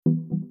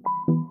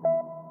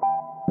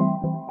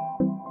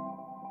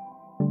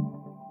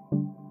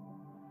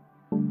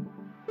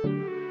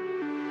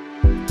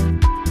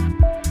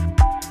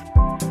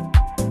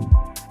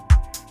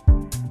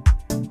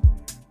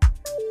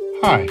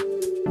Hi,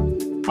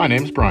 my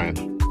name's Brian,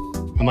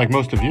 and like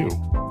most of you,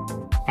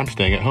 I'm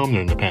staying at home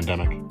during the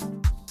pandemic.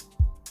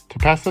 To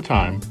pass the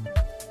time,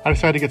 I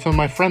decided to get some of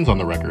my friends on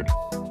the record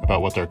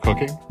about what they're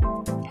cooking,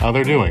 how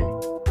they're doing,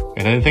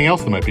 and anything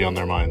else that might be on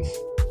their minds.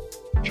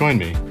 Join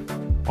me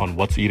on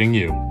What's Eating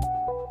You.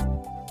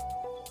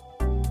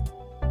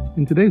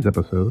 In today's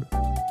episode,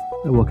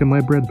 I welcome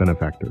my bread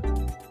benefactor,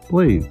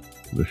 Blaze,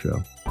 to the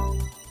show.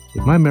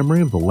 Is my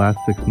memory of the last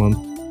 6 months,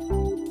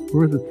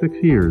 or is it 6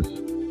 years?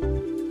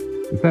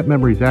 If that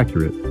memory's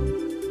accurate,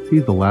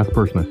 he's the last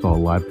person I saw a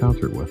live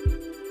concert with.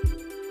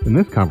 In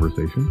this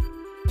conversation,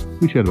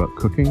 we chat about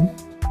cooking,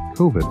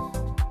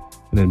 COVID,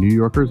 and a New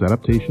Yorker's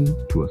adaptation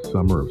to a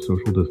summer of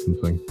social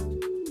distancing.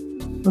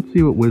 Let's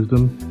see what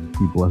wisdom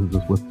he blesses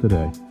us with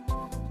today.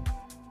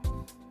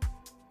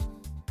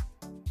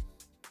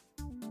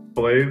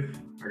 Blaze,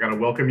 I gotta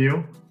welcome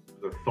you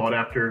as a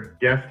sought-after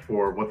guest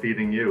for What's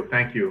Eating You.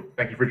 Thank you.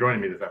 Thank you for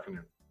joining me this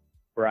afternoon.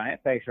 Brian,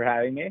 thanks for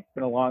having me. It's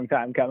been a long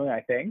time coming,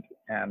 I think,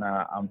 and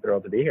I'm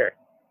thrilled to be here.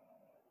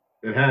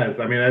 It has.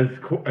 I mean,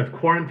 as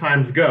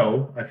quarantines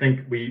go, I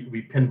think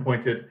we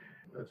pinpointed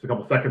just a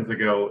couple seconds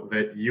ago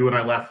that you and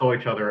I last saw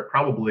each other at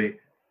probably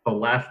the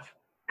last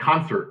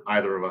concert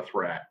either of us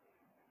were at.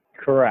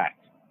 Correct.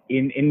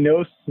 In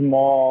no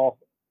small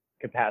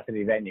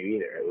capacity venue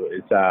either.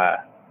 It was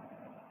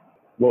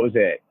what was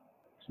it?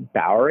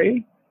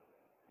 Bowery?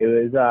 It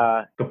was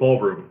the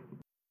ballroom.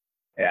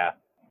 Yeah.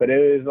 But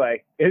it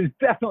was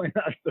definitely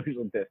not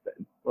social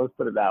distance. Let's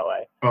put it that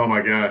way. Oh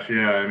my gosh,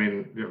 yeah. I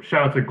mean,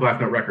 shout out to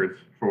Glassnote Records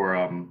for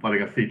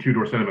letting us see Two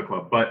Door Cinema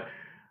Club. But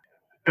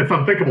it's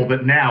unthinkable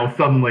that now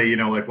suddenly,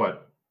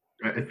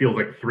 it feels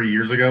like 3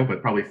 years ago,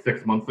 but probably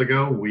 6 months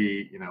ago,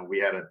 we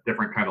had a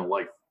different kind of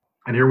life.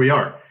 And here we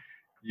are.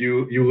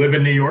 You live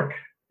in New York,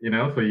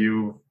 so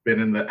you've been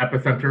in the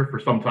epicenter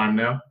for some time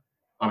now.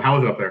 How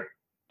is it up there?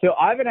 So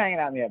I've been hanging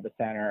out in the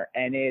epicenter,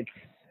 and it's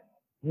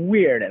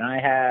weird. And I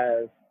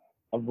have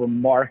a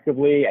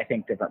remarkably, I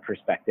think, different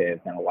perspective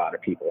than a lot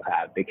of people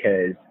have,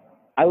 because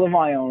I live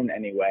my own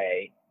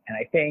anyway, and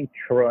I think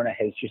Corona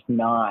has just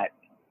not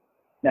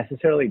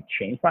necessarily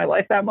changed my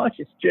life that much.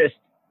 It's just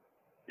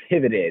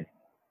pivoted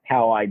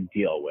how I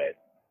deal with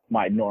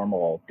my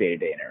normal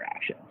day-to-day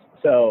interactions.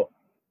 So,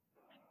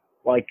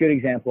 good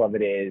example of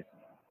it is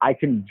I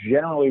can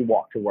generally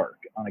walk to work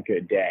on a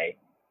good day,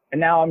 and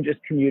now I'm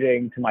just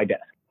commuting to my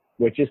desk,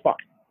 which is fine,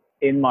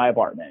 in my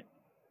apartment,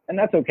 and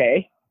that's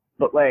okay.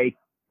 But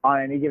on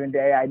any given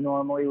day, I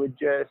normally would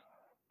just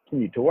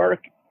commute to work,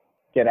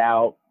 get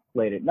out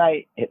late at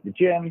night, hit the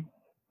gym,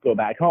 go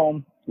back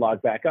home,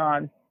 log back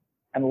on.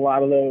 And a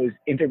lot of those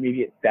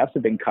intermediate steps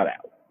have been cut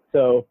out.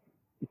 So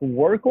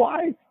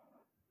work-wise,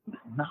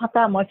 not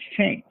that much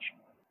change.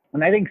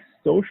 And I think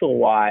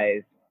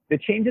social-wise, the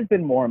change has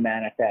been more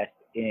manifest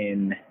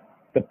in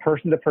the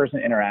person-to-person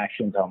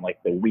interactions on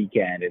the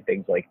weekend and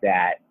things like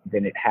that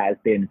than it has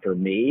been for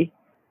me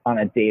on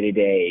a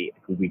day-to-day,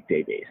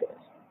 weekday basis.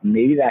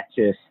 Maybe that's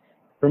just,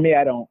 for me,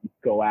 I don't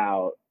go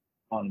out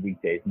on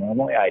weekdays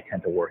normally. I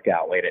tend to work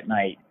out late at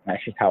night.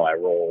 That's just how I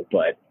roll.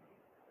 But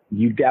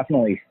you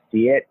definitely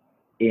see it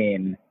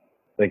in,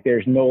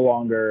 there's no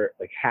longer,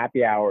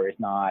 happy hour is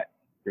not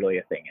really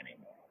a thing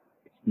anymore.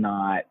 It's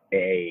not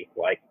a,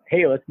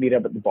 hey, let's meet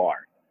up at the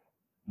bar.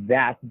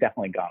 That's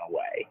definitely gone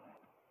away.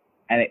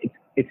 And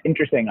it's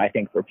interesting, I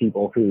think, for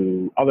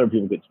other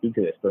people could speak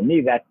to this. For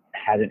me, that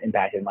hasn't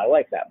impacted my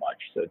life that much.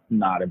 So it's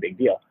not a big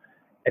deal.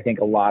 I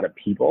think a lot of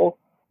people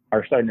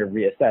are starting to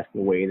reassess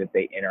the way that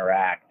they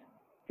interact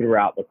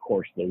throughout the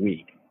course of the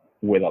week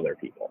with other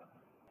people.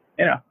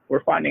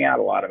 We're finding out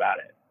a lot about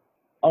it.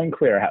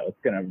 Unclear how it's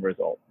going to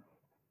result.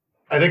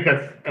 I think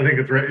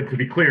it's right. To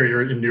be clear,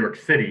 you're in New York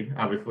City,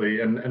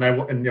 obviously, and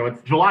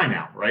it's July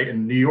now, right?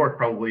 And New York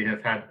probably has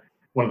had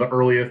one of the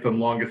earliest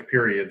and longest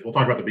periods. We'll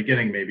talk about the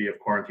beginning maybe of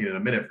quarantine in a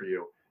minute for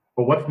you.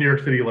 But what's New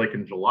York City like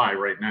in July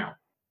right now?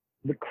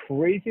 The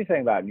crazy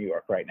thing about New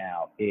York right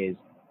now is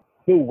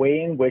the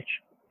way in which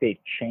they've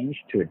changed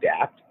to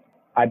adapt.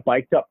 I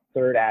biked up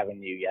 3rd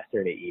Avenue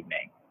yesterday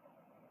evening,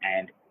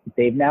 and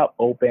they've now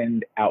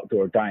opened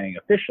outdoor dining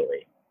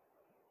officially,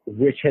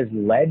 which has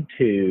led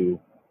to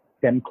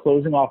them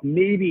closing off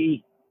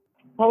maybe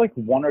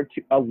one or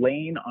two, a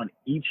lane on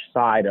each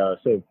side of,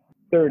 so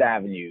 3rd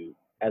Avenue,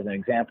 as an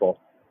example,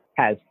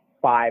 has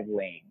 5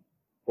 lanes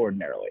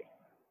ordinarily,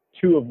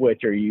 2 of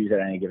which are used at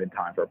any given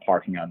time for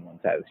parking on one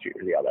side of the street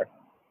or the other.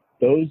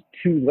 Those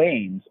 2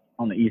 lanes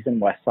on the east and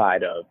west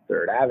side of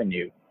 3rd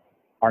Avenue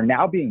are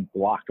now being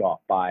blocked off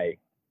by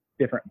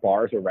different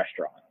bars or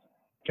restaurants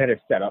that have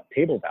set up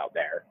tables out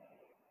there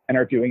and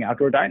are doing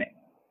outdoor dining.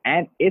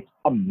 And it's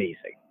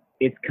amazing.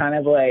 It's kind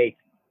of like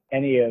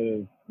any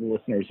of the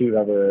listeners who've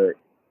ever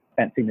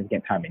spent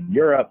significant time in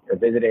Europe or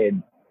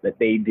visited, that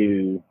they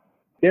do,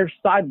 their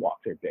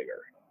sidewalks are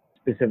bigger,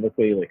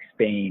 specifically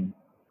Spain.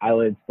 I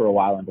lived for a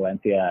while in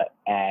Valencia,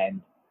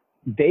 and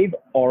they've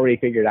already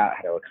figured out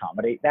how to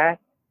accommodate that.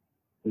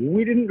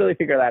 We didn't really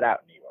figure that out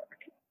in New York.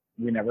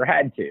 We never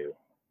had to.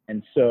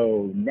 And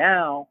so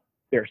now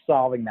they're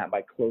solving that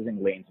by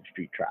closing lanes of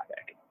street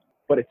traffic.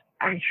 But it's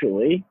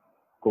actually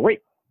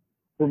great.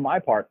 For my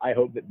part, I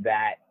hope that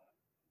that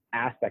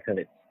aspect of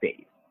it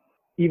stays,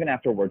 even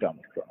after we're done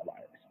with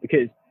coronavirus.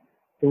 Because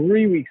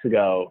 3 weeks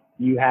ago,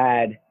 you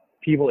had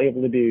people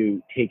able to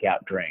do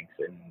takeout drinks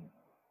and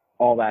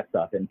all that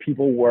stuff, and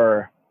people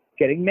were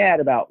getting mad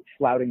about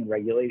flouting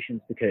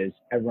regulations because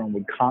everyone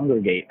would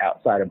congregate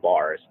outside of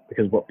bars,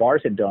 because what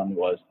bars had done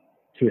was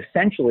to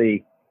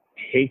essentially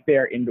take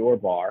their indoor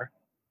bar,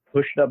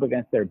 push it up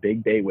against their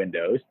big bay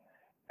windows,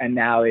 and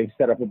now they've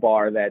set up a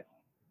bar that's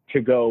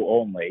to-go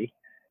only,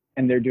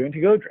 and they're doing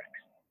to-go drinks.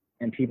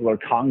 And people are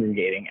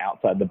congregating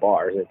outside the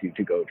bars that do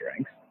to-go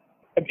drinks.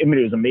 I mean,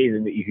 it was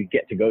amazing that you could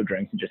get to-go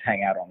drinks and just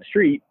hang out on the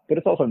street, but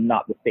it's also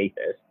not the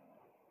safest.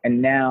 And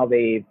now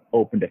they've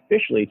opened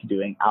officially to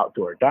doing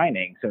outdoor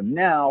dining. So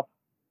now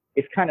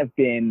it's kind of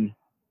been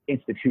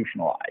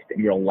institutionalized, and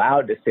you're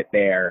allowed to sit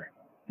there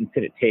and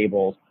sit at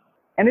tables.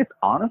 And it's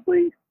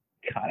honestly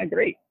kind of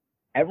great.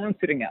 Everyone's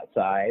sitting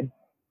outside.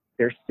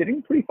 They're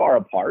sitting pretty far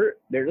apart.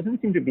 There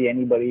doesn't seem to be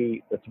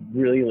anybody that's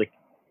really like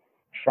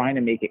trying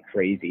to make it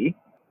crazy.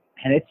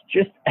 And it's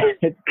just,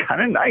 it's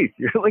kind of nice.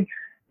 You're like,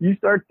 you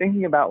start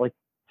thinking about like,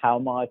 how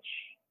much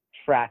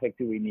traffic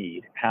do we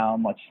need? How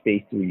much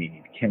space do we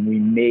need? Can we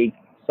make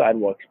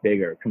sidewalks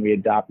bigger? Can we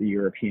adopt the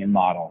European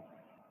model?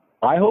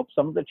 I hope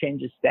some of the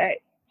changes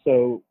stay.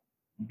 So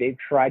they've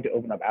tried to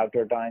open up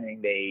outdoor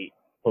dining. They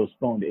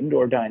postponed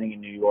indoor dining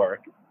in New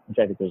York, which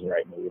I think was the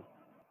right move.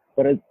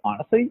 But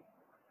honestly,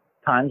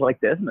 times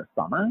like this in the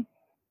summer,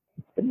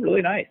 it's been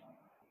really nice.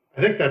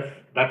 I think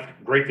that's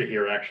great to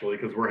hear, actually,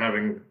 because we're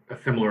having a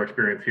similar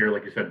experience here.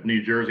 Like you said,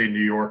 New Jersey and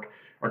New York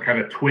are kind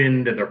of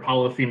twinned in their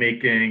policy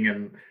making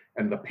and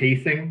the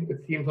pacing,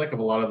 it seems like, of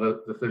a lot of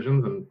the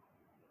decisions. And,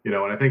 and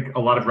I think a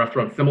lot of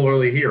restaurants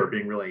similarly here are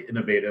being really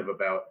innovative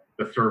about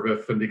the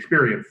service and the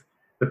experience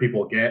that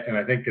people get. And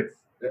I think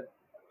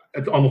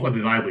it's almost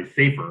undeniably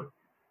safer,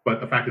 but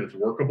the fact that it's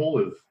workable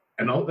is,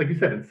 and like you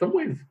said, in some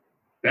ways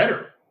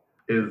better,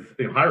 is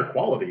higher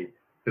quality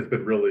has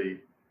been really,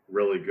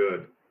 really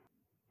good.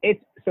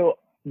 So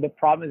the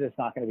problem is it's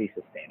not going to be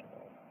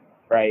sustainable,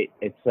 right?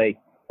 It's like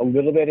a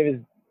little bit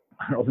of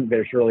I don't think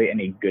there's really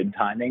any good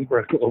timing for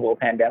a global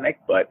pandemic,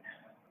 but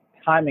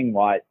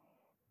timing-wise,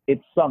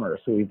 it's summer,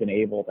 so we've been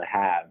able to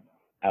have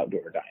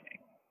outdoor dining,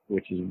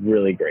 which is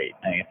really great.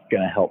 I think it's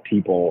going to help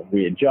people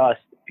readjust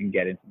and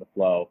get into the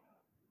flow.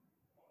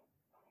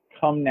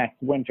 Come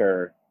next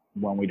winter,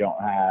 when we don't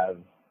have,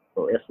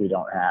 or if we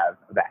don't have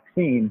a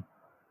vaccine,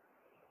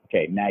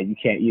 okay, now you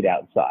can't eat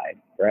outside,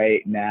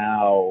 right?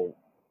 Now,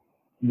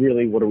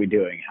 really, what are we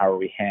doing? How are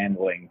we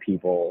handling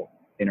people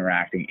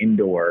interacting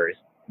indoors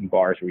in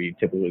bars where you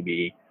typically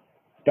be,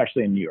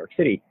 especially in New York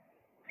City,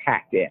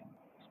 packed in,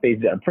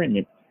 spaces at a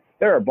premium?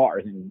 There are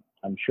bars, and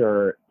I'm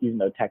sure even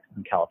though Texas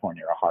and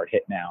California are hard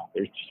hit now,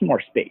 there's just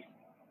more space.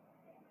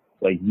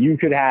 Like you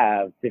could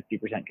have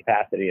 50%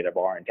 capacity at a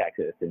bar in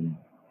Texas and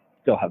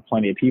still have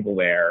plenty of people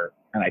there,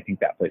 and I think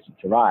that place would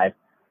survive.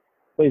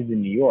 Places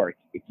in New York,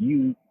 if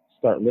you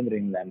start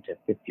limiting them to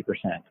 50%,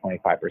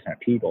 25%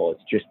 people,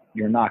 it's just,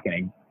 you're not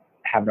going to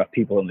have enough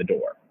people in the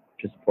door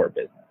to support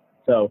business.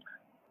 So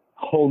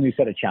a whole new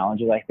set of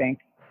challenges, I think,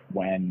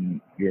 when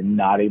you're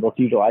not able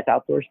to utilize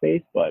outdoor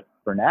space. But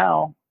for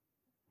now,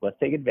 let's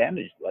take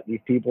advantage. Let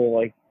these people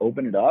like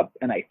open it up.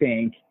 And I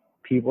think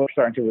people are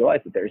starting to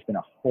realize that there's been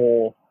a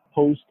whole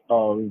host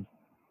of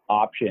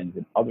options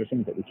and other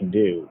things that we can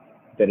do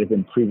that have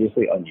been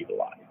previously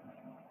unutilized.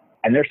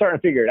 And they're starting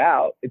to figure it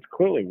out. It's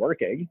clearly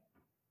working.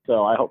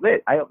 So I hope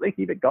they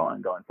keep it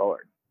going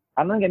forward.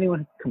 I don't think anyone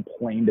has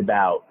complained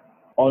about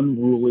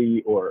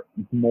unruly or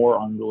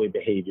more unruly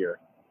behavior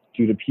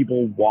due to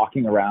people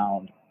walking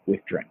around with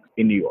drinks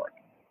in New York.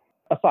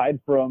 Aside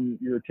from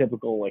your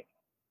typical, like,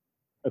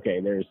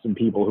 okay, there's some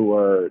people who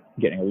are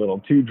getting a little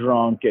too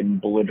drunk and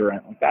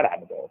belligerent, like that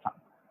happens all the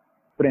time.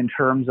 But in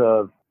terms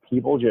of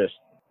people just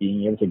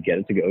being able to get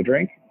a to-go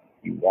drink,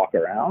 you walk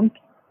around,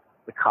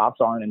 the cops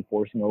aren't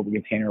enforcing open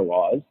container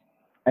laws.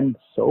 And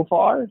so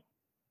far,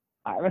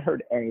 I haven't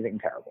heard anything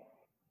terrible.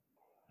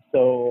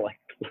 So like,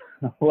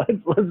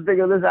 let's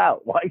figure this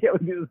out. Why can't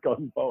we do this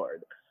going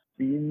forward?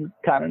 Seems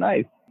kind of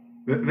nice.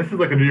 This is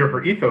like a New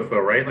Yorker ethos, though,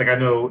 right? Like I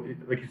know,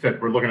 like you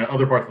said, we're looking at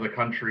other parts of the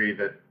country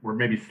that were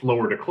maybe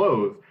slower to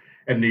close.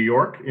 And New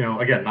York,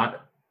 again,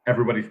 not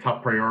everybody's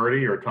top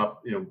priority or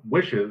top,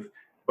 wishes,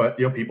 but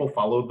people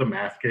followed the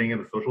masking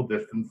and the social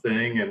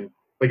distancing, and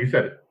like you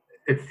said,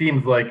 it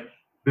seems like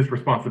this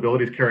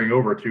responsibility is carrying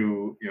over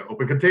to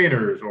open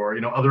containers or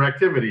other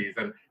activities,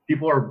 and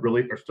people are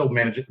still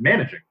managing,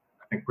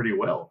 I think, pretty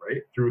well,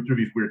 right, through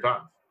these weird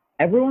times.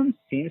 Everyone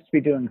seems to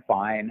be doing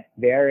fine.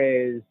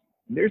 There's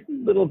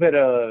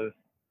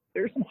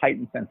some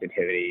heightened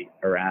sensitivity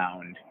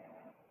around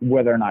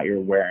whether or not you're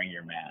wearing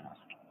your mask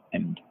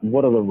and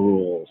what are the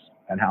rules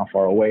and how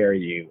far away are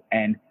you.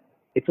 And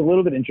it's a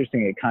little bit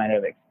interesting. It kind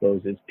of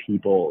exposes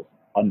people's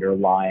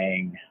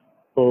underlying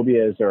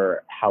phobias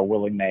or how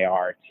willing they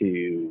are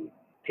to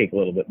take a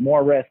little bit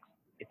more risks.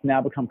 It's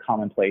now become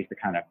commonplace to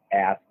kind of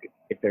ask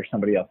if there's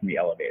somebody else in the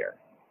elevator,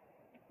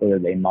 whether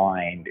they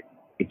mind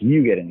if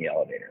you get in the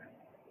elevator.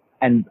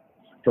 And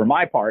for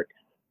my part,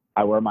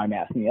 I wear my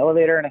mask in the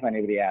elevator, and if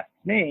anybody asks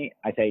me,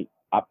 I say,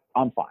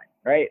 I'm fine,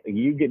 right?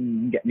 You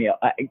can get me,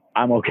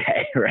 I'm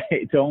okay,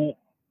 right? Don't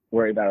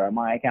worry about it on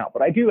my account.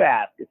 But I do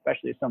ask,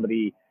 especially if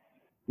somebody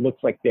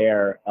looks like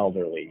they're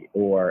elderly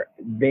or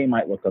they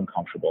might look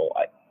uncomfortable.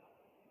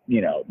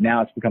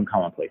 Now it's become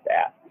commonplace to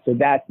ask. So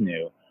that's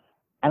new.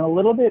 And a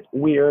little bit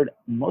weird,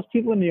 most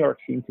people in New York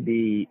seem to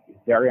be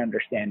very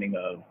understanding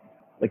of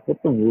like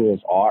what the rules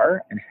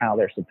are and how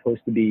they're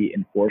supposed to be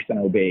enforced and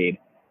obeyed.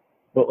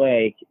 But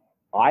like,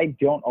 I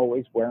don't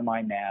always wear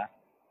my mask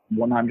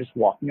when I'm just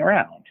walking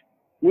around,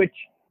 which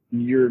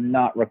you're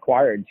not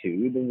required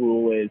to. The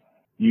rule is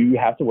you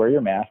have to wear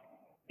your mask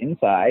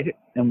inside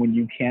and when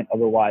you can't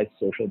otherwise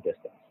social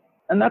distance.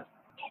 And that's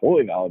a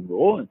totally valid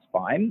rule and it's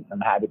fine. I'm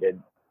happy to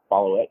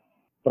follow it.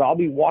 But I'll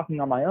be walking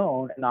on my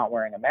own and not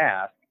wearing a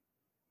mask.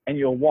 And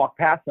you'll walk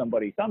past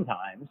somebody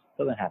sometimes,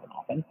 doesn't happen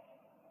often,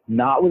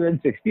 not within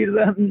 6 feet of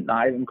them,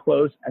 not even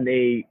close, and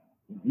they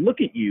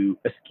look at you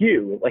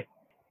askew, like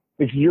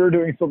you're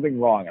doing something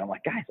wrong. And I'm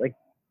like, guys, like,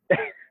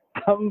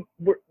 the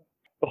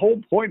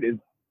whole point is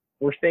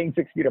we're staying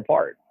 6 feet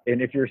apart. And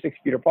if you're 6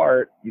 feet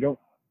apart, you don't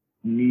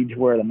need to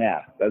wear the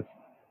mask. That's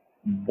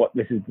what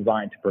this is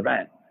designed to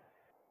prevent.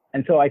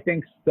 And so I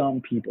think some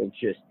people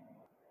just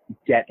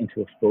get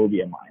into a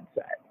phobia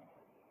mindset.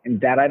 And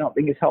that I don't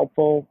think is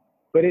helpful.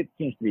 But it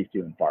seems to be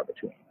few and far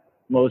between.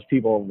 Most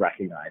people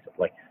recognize it,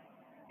 like,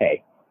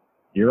 hey,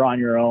 you're on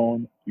your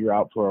own, you're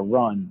out for a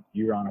run,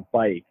 you're on a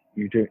bike,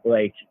 you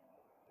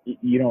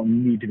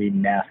don't need to be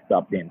masked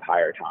up the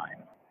entire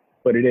time.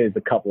 But it is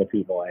a couple of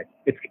people.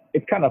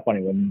 It's kind of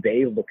funny when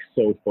they look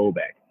so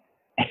phobic.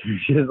 And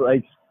you're just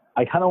like,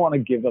 I kind of want to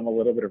give them a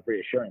little bit of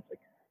reassurance, like,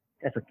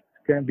 guys, it's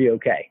gonna be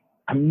okay.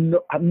 I'm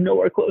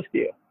nowhere close to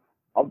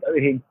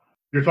you.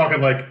 You're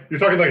talking like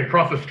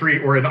across the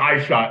street or in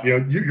eye shot.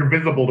 You're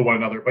visible to one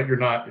another, but you're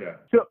not. Yeah.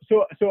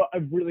 So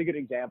a really good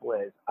example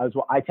is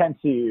I tend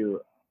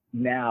to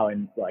now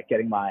in like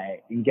getting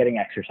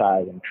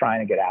exercise and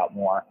trying to get out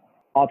more.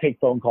 I'll take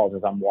phone calls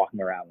as I'm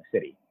walking around the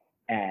city,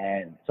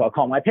 and so I'll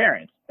call my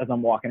parents as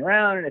I'm walking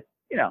around, and it's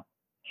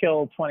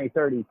kill 20,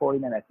 30, 40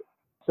 minutes.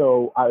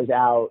 So I was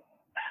out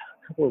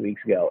a couple of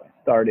weeks ago and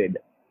started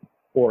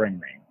pouring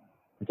rain,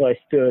 and so I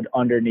stood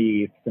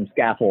underneath some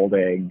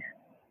scaffolding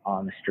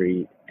on the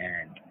street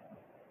and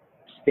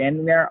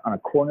standing there on a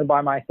corner by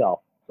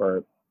myself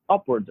for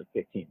upwards of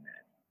 15 minutes,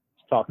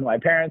 just talking to my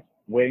parents,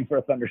 waiting for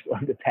a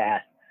thunderstorm to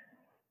pass.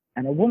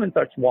 And a woman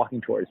starts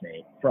walking towards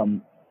me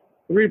from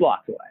 3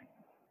 blocks away.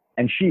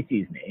 And she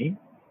sees me.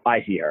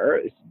 I see her.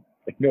 It's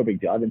like no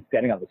big deal. I've been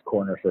standing on this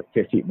corner for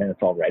 15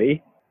 minutes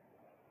already.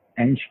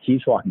 And she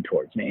keeps walking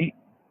towards me.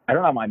 I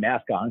don't have my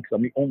mask on because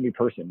I'm the only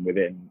person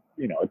within,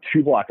 a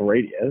 2-block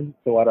radius.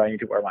 So why do I need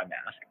to wear my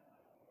mask?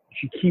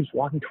 She keeps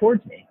walking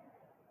towards me.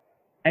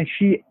 And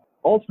she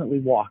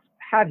ultimately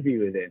had to be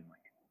within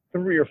like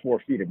 3 or 4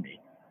 feet of me.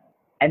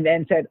 And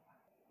then said,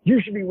 you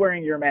should be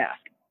wearing your mask.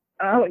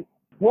 And I was like,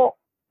 well,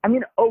 I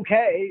mean,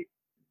 okay.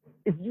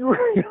 If you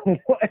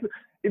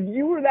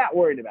were that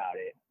worried about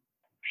it,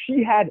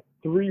 she had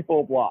 3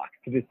 full blocks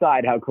to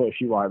decide how close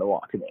she wanted to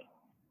walk to me.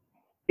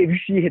 If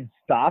she had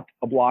stopped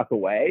a block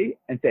away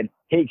and said,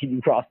 hey, can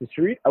you cross the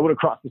street? I would have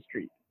crossed the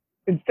street.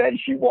 Instead,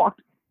 she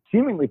walked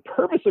seemingly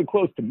purposely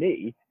close to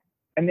me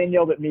and then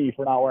yelled at me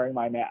for not wearing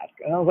my mask.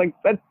 And I was like,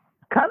 that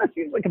kind of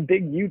seems like a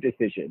big you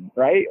decision,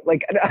 right?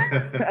 Like,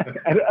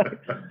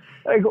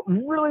 I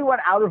really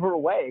went out of her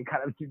way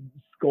kind of to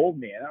scold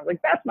me. And I was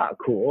like, that's not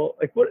cool.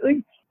 Like, what? Like,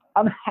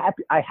 I'm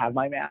happy I have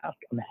my mask.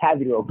 I'm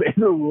happy to obey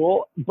the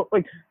rule. But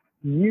like,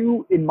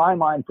 you, in my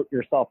mind, put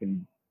yourself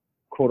in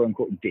quote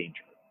unquote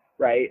danger,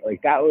 right?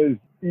 Like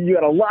you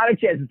had a lot of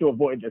chances to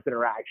avoid this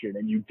interaction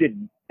and you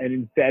didn't. And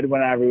instead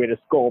went out of your way to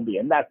scold me.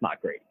 And that's not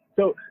great.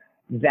 So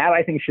that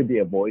I think should be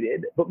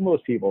avoided, but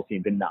most people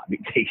seem to not be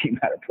taking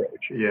that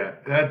approach. Yeah,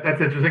 that's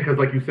interesting because,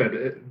 like you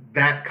said,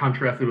 that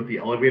contrasted with the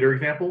elevator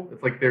example.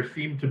 It's like there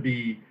seemed to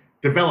be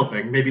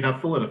developing, maybe not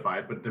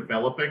solidified, but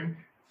developing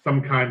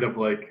some kind of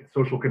like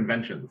social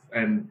conventions.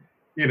 And,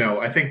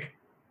 I think,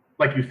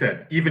 like you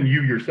said, even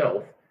you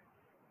yourself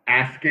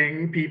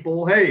asking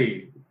people,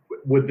 hey,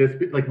 would this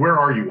be like, where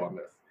are you on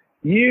this?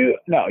 You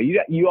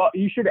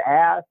should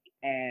ask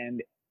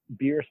and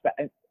be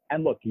respectful.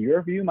 And look,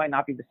 your view might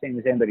not be the same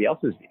as anybody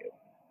else's view,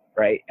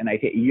 right? And I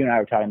think you and I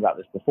were talking about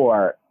this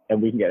before,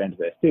 and we can get into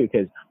this too,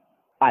 because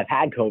I've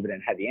had COVID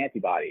and had the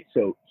antibodies.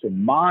 So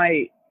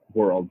my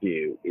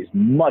worldview is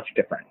much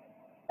different,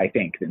 I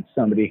think, than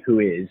somebody who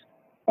is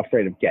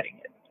afraid of getting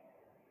it.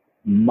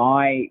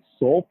 My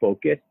sole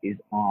focus is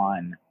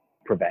on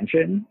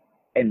prevention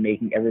and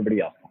making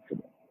everybody else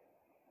comfortable.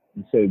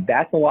 And so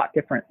that's a lot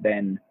different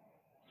than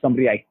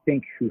somebody, I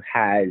think, who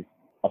has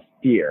a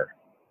fear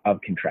of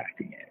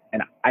contracting it.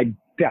 And I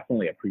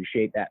definitely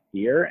appreciate that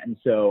fear. And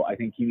so I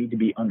think you need to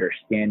be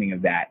understanding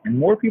of that. And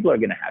more people are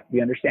going to have to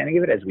be understanding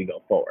of it as we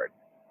go forward,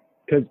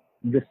 because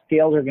the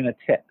scales are going to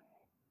tip.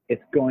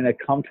 It's going to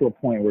come to a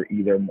point where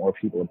either more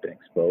people have been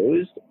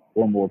exposed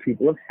or more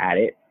people have had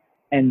it.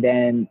 And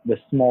then the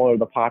smaller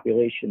the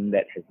population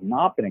that has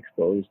not been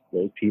exposed,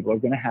 those people are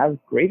going to have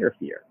greater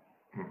fear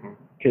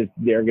because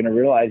they're going to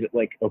realize that,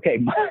 like, okay,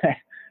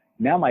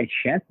 now my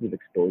chances of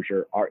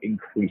exposure are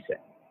increasing,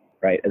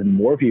 right? As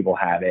more people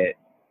have it,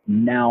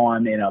 now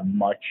I'm in a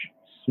much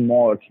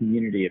smaller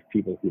community of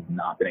people who've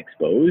not been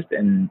exposed,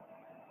 and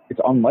it's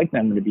unlikely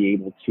I'm going to be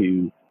able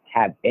to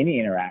have any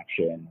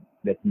interaction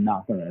that's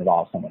not going to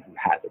involve someone who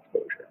has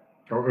exposure.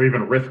 Or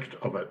even risked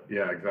of it.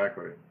 Yeah,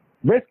 exactly.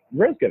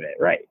 Risk of it,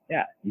 right?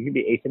 Yeah, you can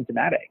be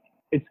asymptomatic.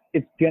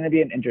 It's going to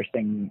be an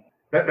interesting.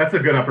 That's a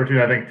good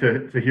opportunity, I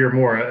think, to hear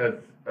more. As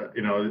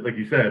like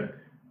you said,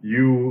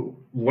 you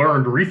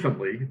learned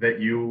recently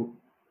that you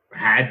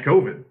had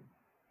COVID,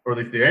 or at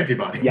least the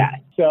antibody. Yeah.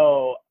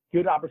 So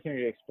good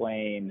opportunity to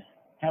explain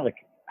kind of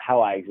like how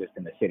I exist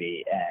in the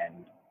city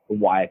and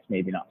why it's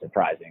maybe not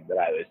surprising that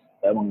I was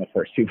among the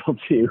first people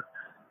to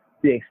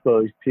be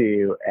exposed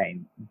to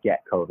and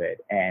get COVID.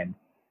 And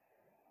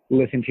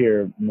listen to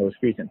your most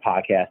recent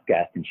podcast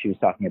guest, and she was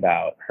talking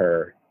about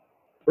her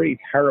pretty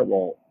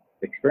terrible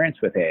experience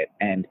with it.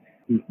 And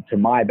to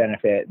my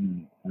benefit,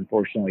 and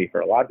unfortunately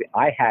for a lot of people,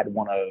 I had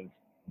one of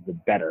the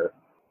better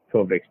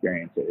COVID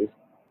experiences.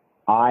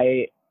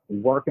 I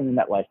work in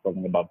the MetLife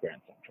building above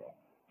Grand Central.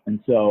 And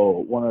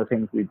so one of the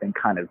things we've been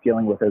kind of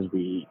dealing with as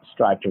we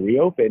strive to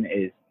reopen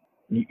is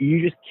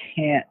you just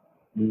can't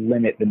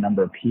limit the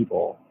number of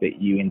people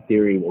that you in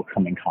theory will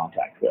come in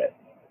contact with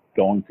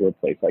going to a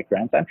place like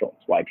Grand Central.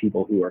 It's why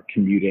people who are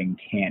commuting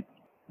can't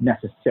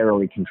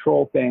necessarily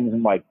control things,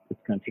 and like it's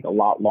going to take a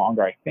lot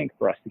longer, I think,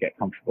 for us to get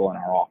comfortable in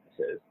our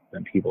offices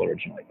than people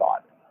originally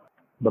thought.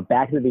 But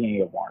back at the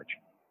beginning of March,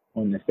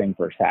 when this thing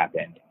first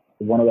happened,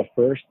 one of the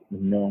first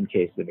known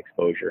cases of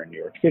exposure in New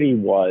York City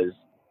was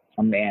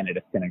a man at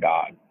a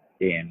synagogue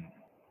in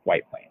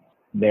White Plains.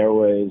 There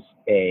was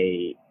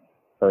a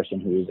person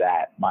who was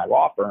at my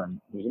law firm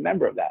who was a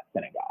member of that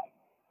synagogue.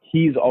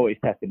 He's always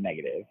tested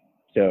negative,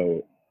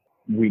 so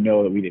we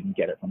know that we didn't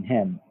get it from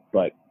him,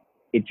 but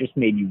it just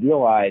made you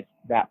realize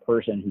that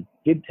person who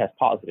did test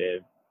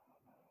positive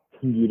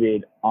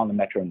commuted on the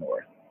Metro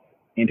North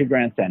into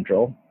Grand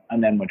Central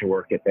and then went to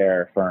work at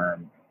their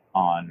firm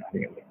on, I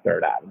think it was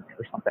 3rd Avenue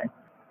or something.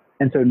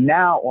 And so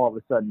now all of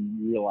a sudden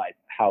you realize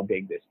how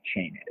big this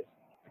chain is.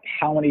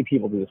 How many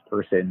people does this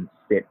person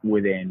sit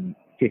within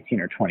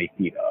 15 or 20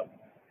 feet of,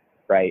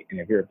 right? And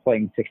if you're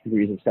playing 6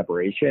 degrees of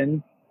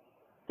separation,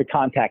 the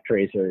contact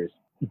tracers,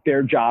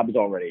 their job is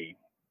already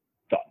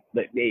done.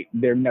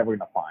 They're never going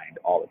to find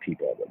all the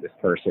people that this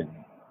person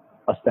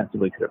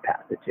ostensibly could have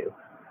passed it to.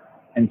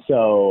 And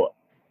so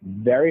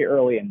very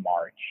early in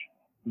March,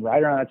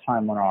 right around the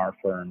time when our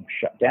firm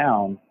shut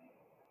down,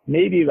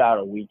 maybe about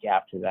a week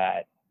after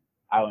that,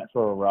 I went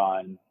for a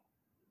run.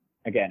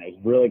 Again, it was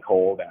really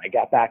cold, and I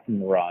got back from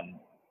the run.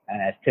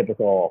 And as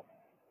typical,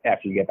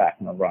 after you get back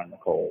from a run in the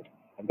cold,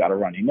 I've got a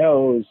runny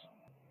nose,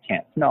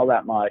 can't smell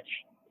that much,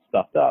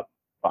 stuffed up,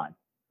 fine.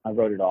 I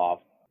wrote it off.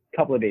 A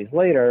couple of days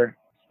later,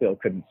 still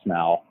couldn't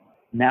smell.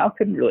 Now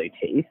couldn't really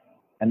taste.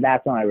 And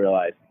that's when I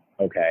realized,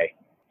 okay,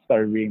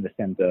 started reading the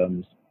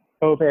symptoms.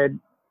 COVID,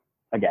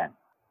 again,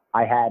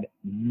 I had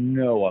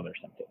no other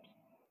symptoms.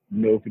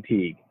 No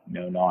fatigue,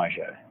 no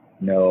nausea,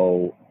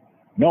 no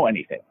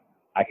anything.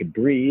 I could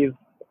breathe.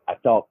 I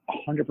felt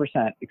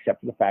 100%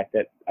 except for the fact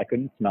that I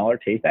couldn't smell or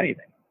taste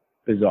anything.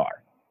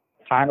 Bizarre.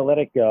 Kind of let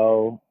it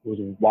go. Was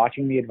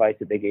watching the advice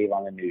that they gave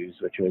on the news,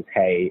 which was,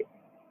 hey,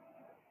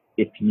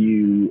 if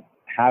you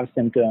have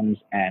symptoms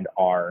and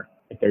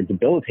if they're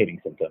debilitating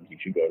symptoms, you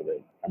should go to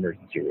the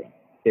emergency room.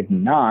 If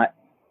not,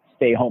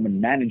 stay home and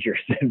manage your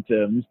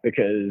symptoms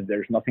because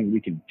there's nothing we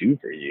can do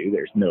for you.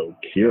 There's no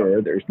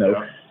cure. There's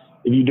no,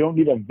 if you don't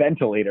need a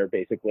ventilator,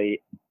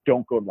 basically,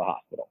 don't go to the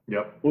hospital.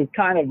 Yep. It was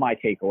kind of my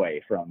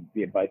takeaway from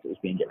the advice that was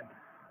being given.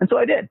 And so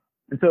I did.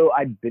 And so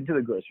I'd been to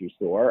the grocery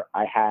store.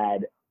 I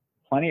had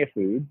plenty of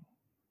food,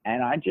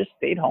 and I just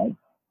stayed home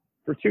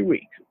for 2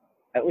 weeks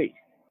at least.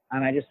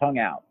 And I just hung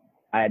out.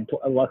 I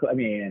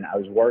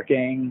was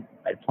working,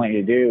 I had plenty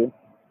to do,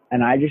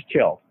 and I just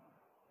chilled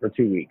for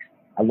 2 weeks.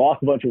 I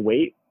lost a bunch of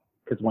weight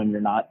because when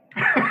you're not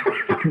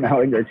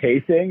smelling or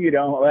tasting, you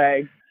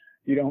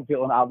don't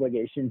feel an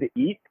obligation to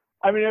eat.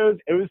 I mean,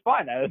 it was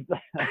fun. I was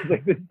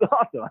like, this is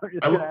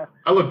awesome.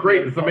 I look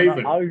great. It's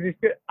amazing.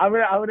 I'm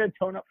gonna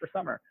tone up for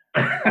summer.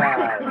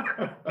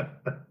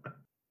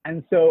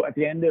 And so at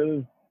the end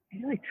of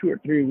maybe like 2 or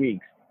 3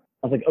 weeks,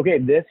 I was like, okay,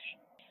 this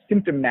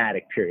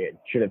symptomatic period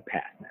should have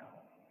passed now,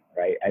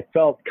 right? I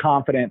felt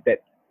confident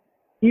that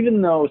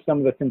even though some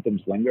of the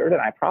symptoms lingered,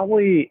 and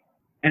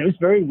it was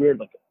very weird.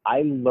 Like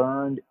it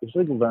was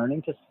like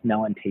learning to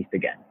smell and taste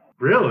again.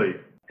 Really?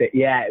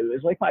 Yeah, it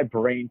was like my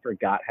brain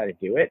forgot how to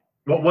do it.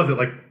 What was it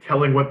like?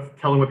 Telling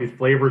what these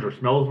flavors or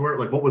smells were?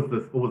 Like what was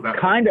this? What was that?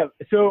 Kind of.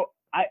 So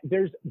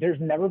there's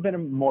never been a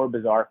more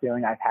bizarre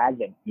feeling I've had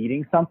than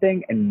eating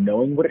something and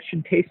knowing what it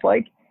should taste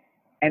like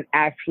and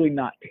actually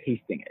not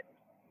tasting it.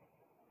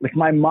 Like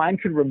my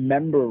mind could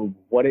remember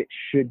what it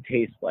should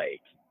taste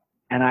like,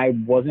 and I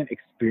wasn't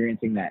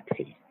experiencing that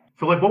taste.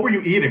 So, like, what were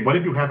you eating? What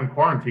did you have in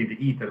quarantine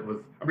to eat that was?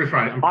 I'm just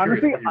trying. I'm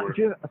Honestly, curious what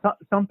you were. just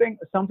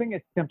something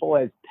as simple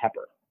as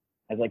pepper,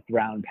 as like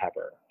ground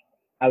pepper.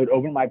 I would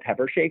open my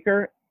pepper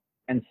shaker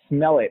and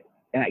smell it,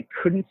 and I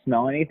couldn't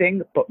smell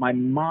anything, but my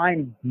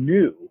mind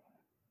knew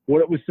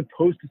what it was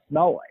supposed to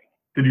smell like.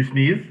 Did you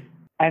sneeze?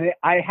 And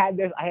I had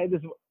this,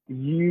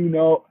 you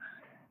know,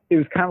 it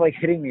was kind of like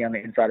hitting me on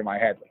the inside of my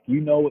head. Like,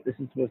 you know what this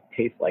is supposed to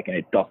taste like, and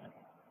it doesn't.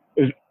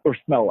 It was, or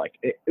smell like.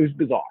 It was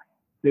bizarre.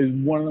 It was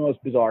one of the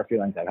most bizarre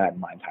feelings I've had in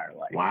my entire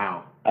life.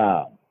 Wow.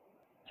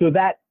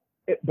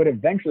 But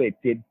eventually it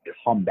did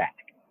come back,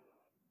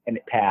 and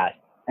it passed.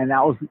 And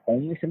that was the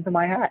only symptom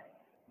I had.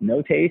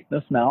 No taste,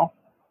 no smell.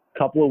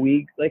 Couple of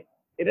weeks, like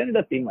it ended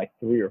up being like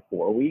 3 or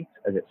 4 weeks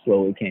as it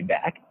slowly came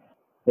back.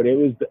 But it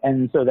was,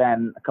 and so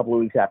then a couple of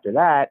weeks after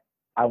that,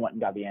 I went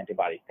and got the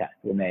antibodies test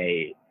when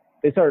they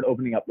started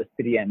opening up the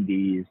city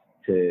MDs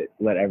to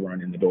let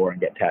everyone in the door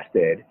and get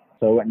tested.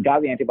 So I went and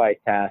got the antibodies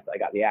test. I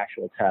got the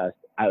actual test.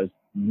 I was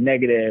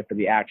negative for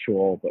the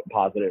actual, but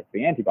positive for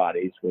the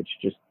antibodies, which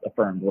just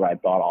affirmed what I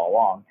thought all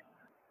along.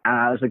 And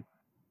I was like,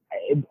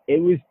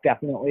 it was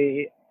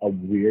definitely a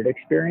weird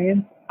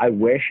experience. I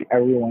wish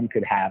everyone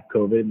could have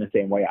COVID in the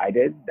same way I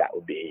did. That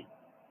would be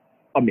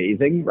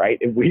amazing, right?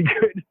 If we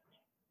could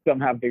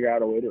somehow figure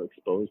out a way to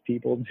expose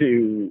people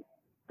to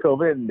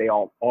COVID and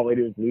all they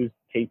do is lose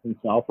taste and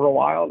smell for a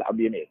while, that would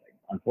be amazing.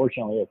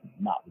 Unfortunately, it's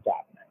not what's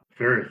happening.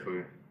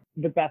 Seriously.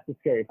 But that's the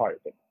scary part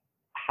of it.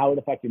 How it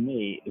affected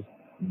me is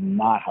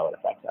not how it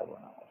affects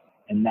everyone else.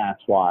 And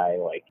that's why,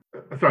 like...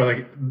 Sorry,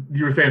 like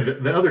you were saying,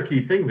 the other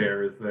key thing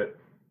there is that,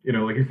 you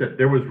know, like you said,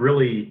 there was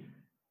really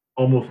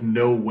almost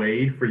no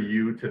way for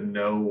you to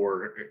know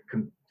or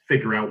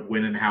figure out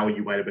when and how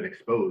you might have been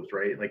exposed,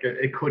 right? Like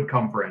it could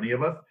come for any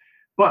of us.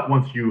 But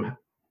once you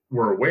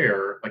were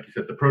aware, like you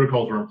said, the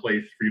protocols were in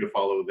place for you to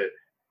follow that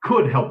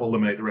could help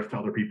eliminate the risk to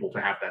other people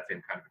to have that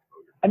same kind of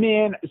exposure. I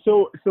mean,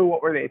 so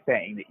what were they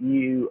saying? That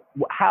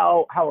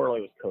how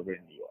early was COVID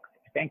in New York?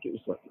 I think it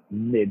was like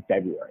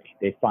mid-February.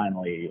 They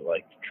finally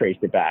like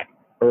traced it back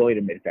early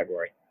to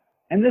mid-February.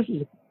 And this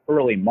was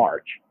early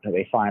March.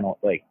 They finally,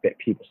 like, that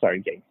people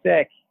started getting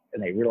sick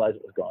and they realized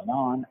what was going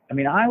on. I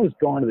mean, I was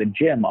going to the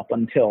gym up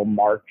until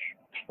March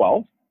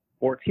 12th,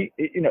 14th,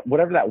 you know,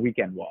 whatever that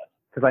weekend was.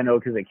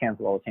 Because they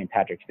canceled all the St.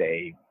 Patrick's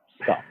Day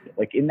stuff.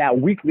 Like in that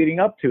week leading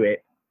up to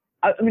it,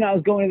 I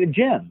was going to the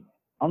gym.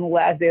 On the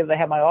last day that I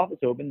had my office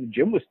open, the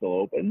gym was still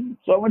open.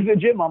 So I went to the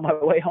gym on my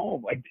way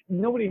home. Like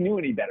nobody knew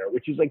any better,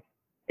 which is like,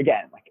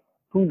 again, like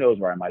who knows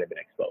where I might have been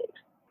exposed.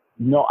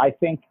 No, I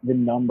think the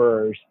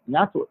numbers, and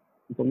that's what,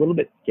 it's a little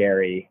bit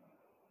scary.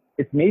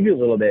 It's maybe a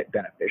little bit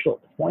beneficial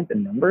at this point. The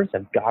numbers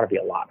have got to be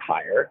a lot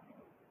higher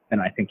than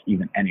I think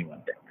even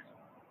anyone thinks.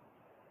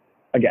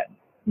 Again,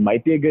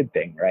 might be a good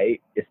thing,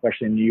 right?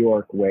 Especially in New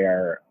York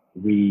where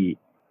we,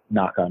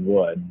 knock on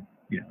wood,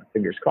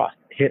 fingers crossed,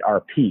 hit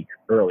our peak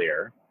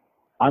earlier.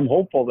 I'm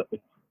hopeful that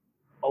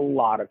a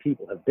lot of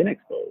people have been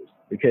exposed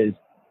because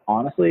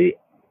honestly,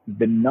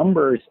 the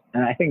numbers,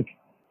 and I think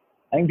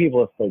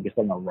people have focused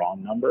on the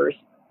wrong numbers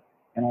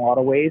in a lot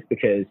of ways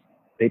because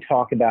they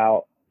talk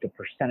about the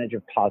percentage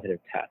of positive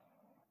tests.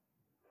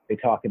 They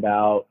talk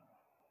about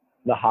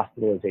the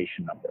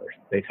hospitalization numbers.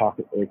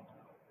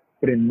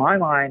 But in my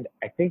mind,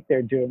 I think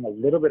they're doing a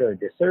little bit of a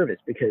disservice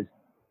because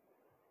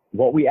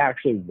what we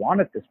actually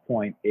want at this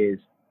point is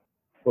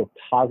for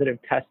positive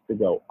tests to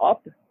go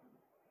up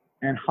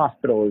and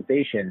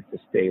hospitalizations to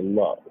stay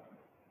low,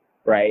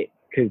 right?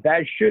 Because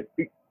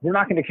we're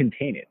not going to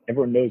contain it.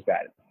 Everyone knows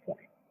that at this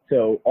point.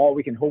 So all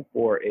we can hope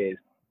for is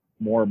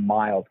more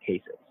mild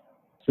cases.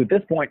 So at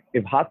this point,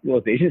 if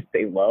hospitalizations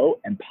stay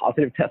low and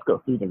positive tests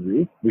go through the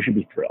roof, we should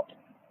be thrilled,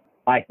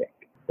 I think,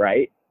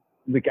 right?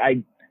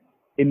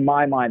 In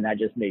my mind, that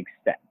just makes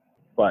sense.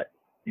 But,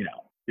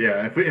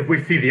 Yeah, if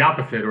we see the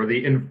opposite or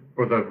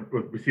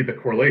we see the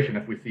correlation,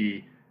 if we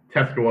see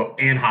tests go up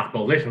and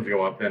hospitalizations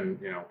go up, then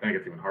then it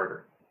gets even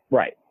harder.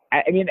 Right.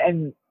 I mean,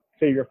 and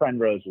so your friend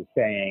Rose was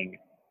saying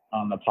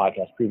on the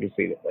podcast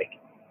previously that like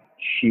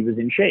she was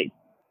in shape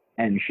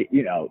and she,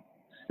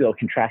 still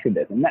contracted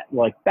this, and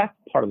that's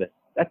part of this.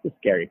 That's the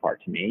scary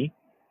part to me.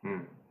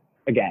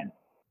 Again,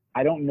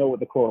 I don't know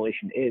what the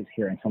correlation is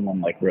hearing someone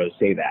like Rose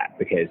say that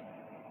because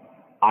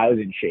I was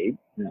in shape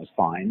and it was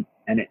fine,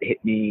 and it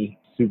hit me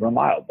super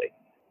mildly.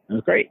 It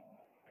was great,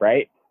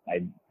 right?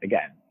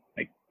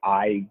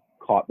 I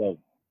caught the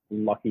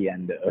lucky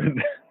end of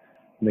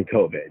the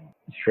COVID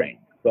strain,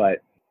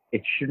 but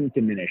it shouldn't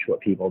diminish what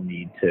people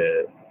need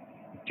to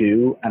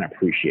do and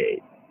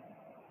appreciate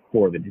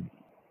for the disease.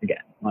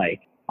 Again,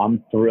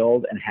 I'm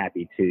thrilled and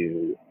happy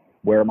to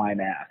wear my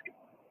mask,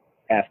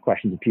 ask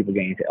questions of people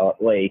getting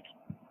to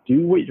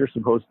do what you're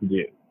supposed to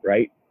do,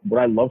 right? Would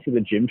I love for the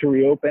gym to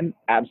reopen?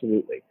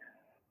 Absolutely.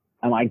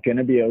 Am I going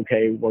to be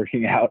okay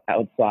working out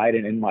outside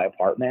and in my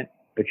apartment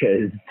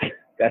because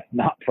that's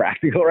not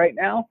practical right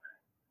now?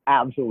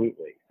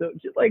 Absolutely. So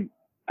just I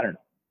don't know.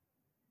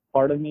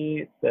 Part of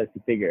me says to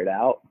figure it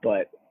out,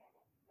 but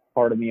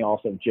part of me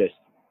also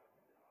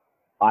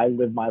I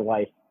live my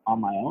life on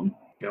my own.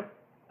 Yep.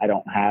 I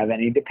don't have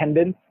any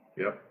dependents.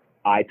 Yep.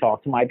 I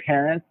talk to my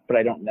parents, but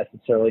I don't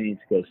necessarily need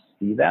to go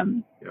see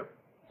them. Yep.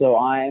 So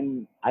I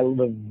live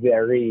a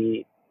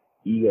very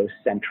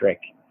egocentric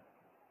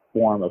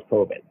form of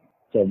COVID.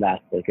 So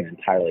that's like an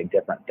entirely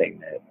different thing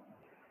that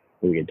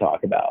we could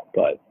talk about.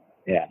 But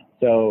yeah,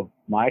 so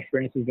my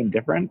experience has been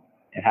different.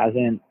 It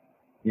hasn't,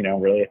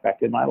 really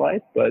affected my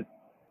life, but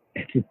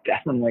it's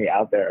definitely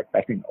out there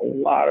affecting a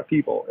lot of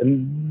people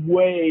in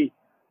way,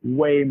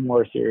 way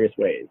more serious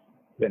ways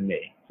than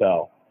me.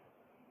 So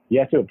you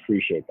have to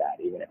appreciate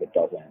that, even if it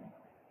doesn't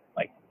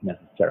like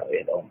necessarily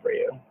hit home for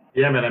you.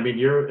 Yeah, man. I mean,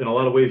 you're in a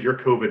lot of ways, you're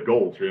COVID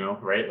goals,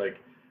 right? Like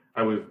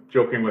I was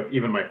joking with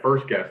even my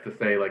first guest to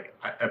say, like,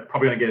 I'm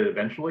probably going to get it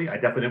eventually. I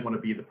definitely didn't want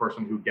to be the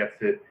person who gets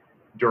it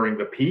during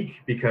the peak,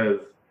 because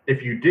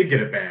if you did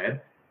get it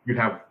bad, you'd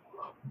have,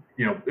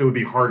 it would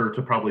be harder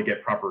to probably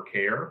get proper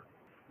care.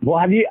 Well,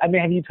 have you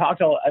talked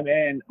to,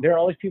 there are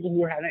all these people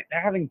who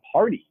they're having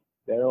parties.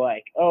 They're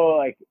like, oh,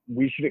 like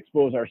we should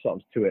expose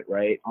ourselves to it,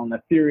 right? On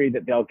the theory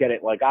that they'll get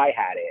it like I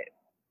had it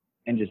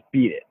and just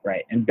beat it,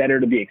 right? And better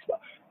to be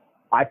exposed.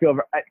 I feel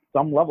at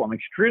some level, I'm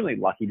extremely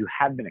lucky to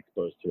have been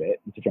exposed to it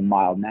in such a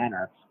mild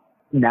manner.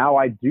 Now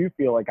I do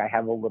feel like I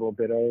have a little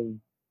bit of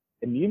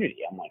immunity.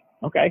 I'm like,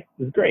 okay,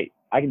 this is great.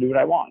 I can do what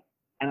I want.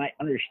 And I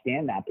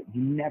understand that, but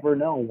you never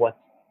know what's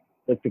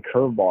like the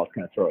curveball it's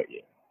going to throw at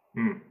you.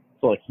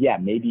 So like, yeah,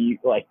 maybe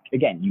like,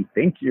 again, you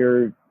think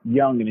you're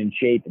young and in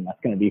shape and that's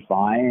going to be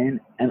fine.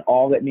 And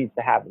all that needs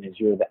to happen is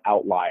you're the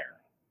outlier.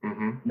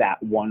 That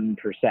 1%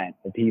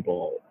 of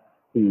people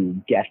who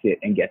gets it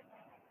and gets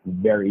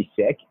very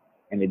sick,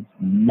 and it's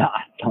not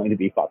going to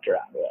be fucked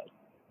around with.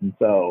 And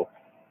so,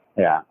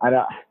 yeah, I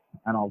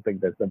don't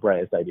think that's the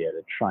brightest idea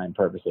to try and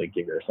purposely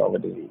give yourself a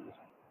disease.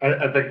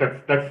 I think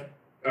that's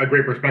a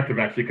great perspective,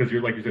 actually, because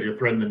you're, like you said, you're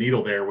threading the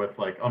needle there with,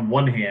 like, on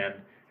one hand,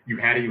 you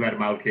had a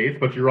mild case,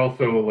 but you're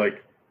also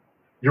like,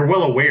 you're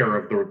well aware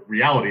of the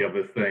reality of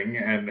this thing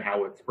and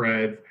how it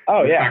spreads.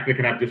 Oh, the fact that it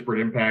can have disparate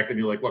impact, and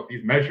you're like, look,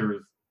 these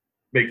measures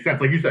make sense.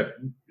 Like you said,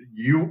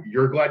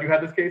 you're glad you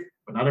had this case,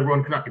 but not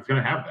everyone is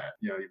going to have that.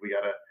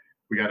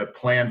 We gotta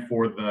plan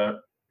for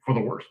the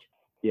worst.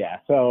 Yeah.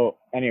 So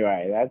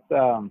anyway,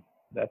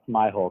 that's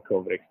my whole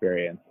COVID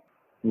experience.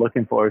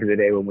 Looking forward to the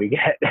day when we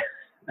get,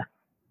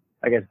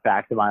 I guess,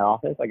 back to my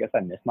office. I guess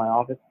I miss my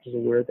office, which is a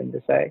weird thing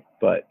to say,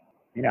 but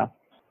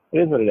it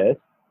is what it is.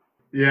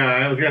 Yeah,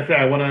 I was gonna say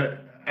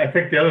I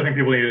think the other thing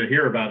people need to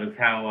hear about is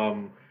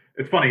how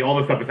it's funny, all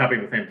this stuff is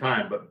happening at the same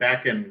time, but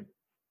back in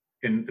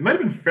it might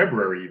have been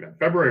February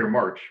or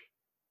March,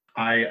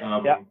 I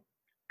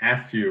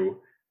asked you,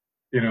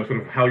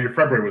 sort of how your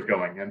February was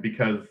going. And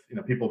because,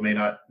 people may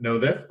not know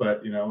this,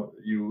 but,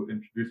 you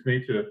introduced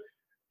me to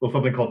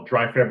something called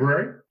Dry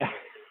February.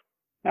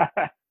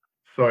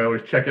 So I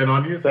always check in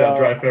on you, see how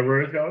Dry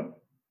February is going.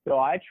 So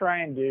I try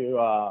and do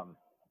a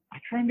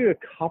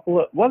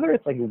couple of, whether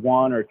it's like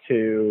one or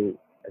two,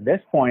 at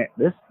this point,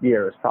 this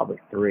year is probably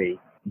 3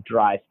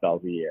 dry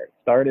spells a year. It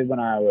started when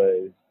I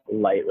was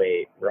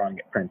lightweight rowing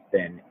at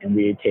Princeton, and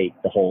we'd take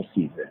the whole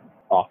season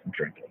off of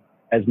drinking.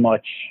 As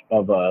much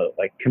of a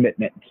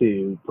commitment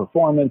to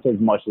performance as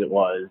much as it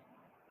was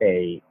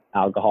a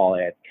alcohol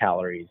adds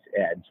calories,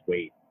 adds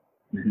weight.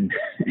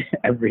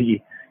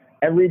 every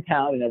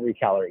pound and every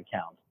calorie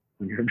counts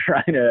when you're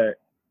trying to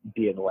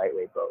be in the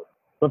lightweight boat.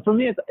 But for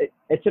me,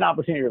 it's an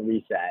opportunity to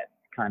reset.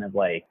 Kind of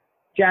like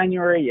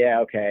January, yeah,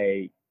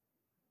 okay,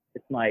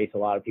 it's nice. A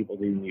lot of people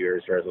do New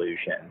Year's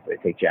resolutions. They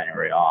take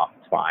January off.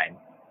 It's fine.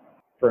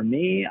 For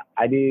me,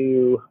 I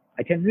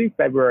tend to do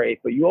February,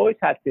 but you always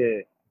have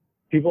to.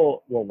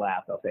 People will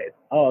laugh. They'll say,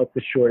 oh, it's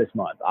the shortest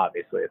month.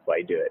 Obviously, that's why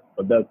you do it.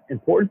 But the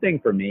important thing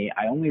for me,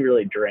 I only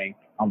really drink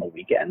on the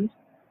weekends,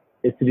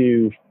 is to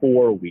do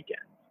 4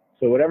 weekends.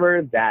 So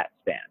whatever that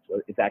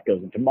spans, if that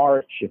goes into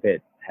March, if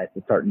it has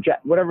to start in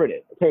January, whatever it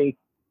is, take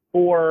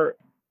 4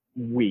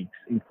 weeks,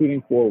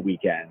 including 4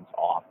 weekends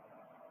off.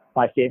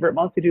 My favorite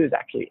month to do is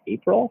actually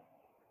April,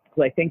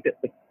 because I think that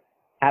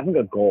having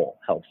a goal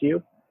helps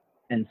you.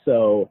 And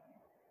so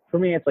for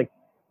me, it's like,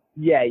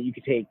 yeah, you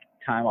could take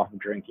time off of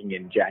drinking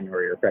in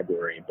January or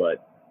February,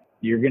 but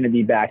you're going to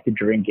be back to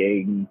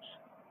drinking,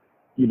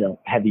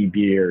 heavy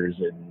beers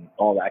and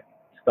all that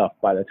stuff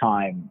by the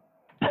time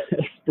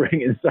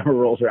spring and summer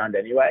rolls around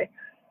anyway.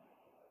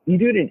 You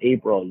do it in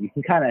April, you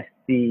can kind of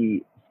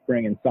see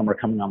spring and summer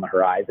coming on the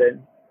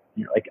horizon.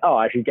 You're like, oh,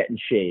 I should get in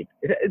shape.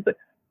 It's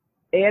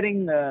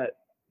adding the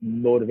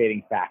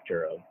motivating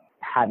factor of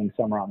having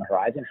summer on the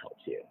horizon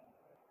helps you.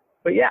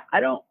 But yeah,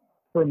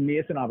 for me,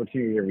 it's an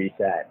opportunity to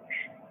reset.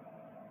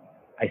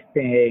 I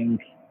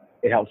think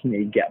it helps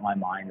me get my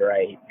mind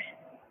right.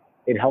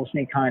 It helps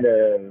me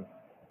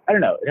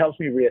it helps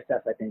me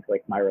reassess, I think,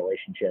 like my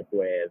relationship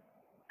with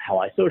how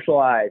I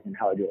socialize and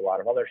how I do a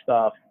lot of other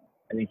stuff.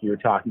 I think you were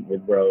talking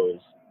with Rose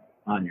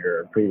on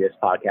your previous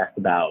podcast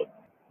about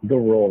the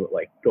role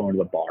that going to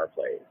the bar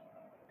plays.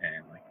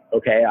 And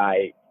okay,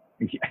 I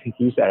think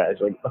you said it, I was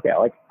like, okay,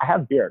 I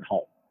have beer at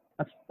home.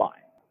 That's fine.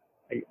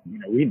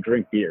 We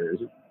drink beers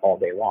all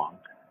day long,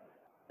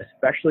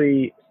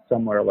 especially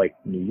somewhere like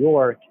New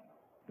York.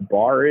 The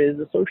bar is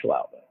a social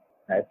outlet.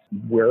 That's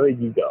where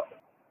you go.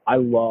 I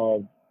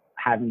love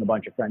having a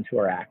bunch of friends who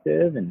are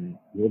active, and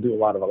we'll do a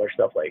lot of other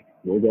stuff. Like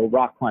we'll go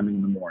rock climbing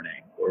in the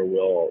morning, or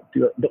we'll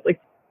do it. But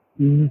like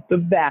the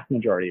vast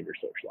majority of your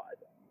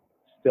socializing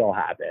still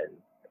happens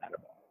at a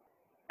bar.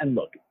 And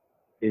look,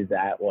 is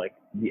that like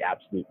the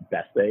absolute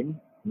best thing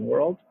in the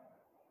world?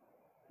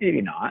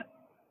 Maybe not.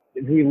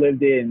 If we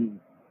lived in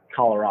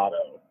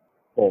Colorado,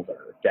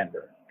 Boulder,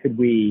 Denver, could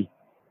we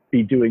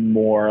be doing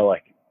more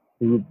like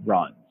group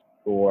runs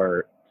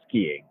or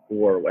skiing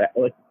or what?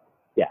 Like,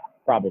 yeah,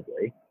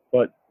 probably.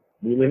 But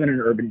we live in an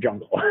urban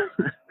jungle.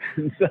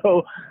 And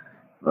so,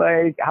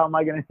 like, how am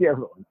I going to see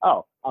everyone?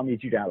 Oh, I'll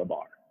meet you down at the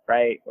bar,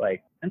 right?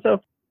 Like, and so,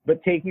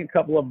 but taking a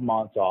couple of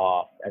months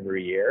off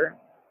every year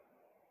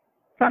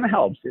kind of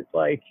helps. It's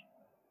like,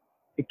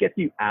 it gets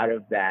you out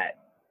of that,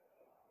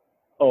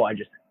 oh, I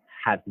just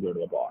had to go to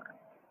the bar,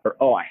 or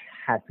oh, I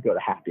had to go to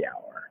happy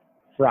hour.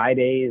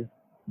 Fridays,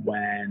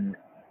 when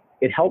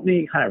it helped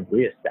me kind of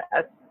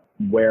reassess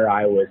where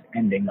I was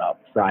ending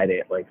up Friday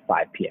at like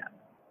 5 p.m.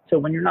 So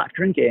when you're not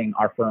drinking,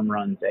 our firm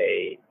runs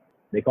they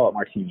call it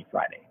Martini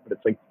Friday, but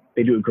it's like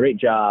they do a great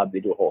job. They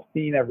do a whole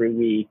theme every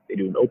week. They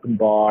do an open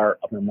bar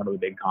up in one of the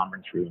big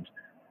conference rooms.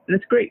 And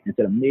it's great. It's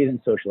an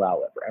amazing social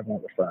outlet for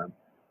everyone at the firm.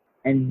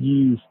 And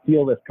you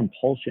feel this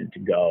compulsion to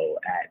go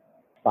at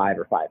 5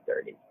 or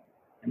 5:30.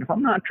 And if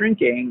I'm not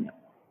drinking,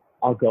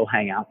 I'll go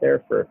hang out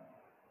there for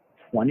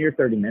 20 or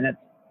 30 minutes.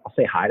 I'll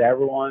say hi to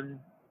everyone.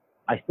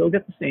 I still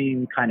get the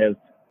same kind of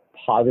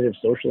positive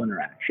social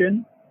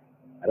interaction.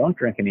 I don't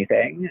drink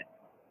anything.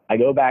 I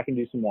go back and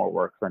do some more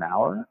work for an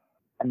hour.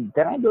 And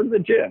then I go to the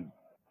gym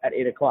at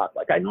 8 o'clock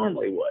like I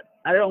normally would.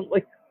 I don't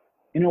like,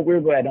 in a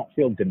weird way, I don't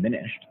feel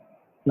diminished.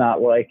 It's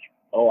not like,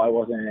 oh, I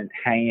wasn't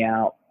hanging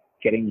out,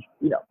 getting,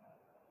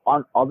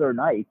 on other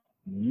nights,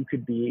 you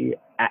could be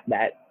at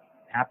that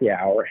happy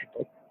hour at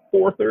like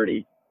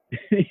 4:30,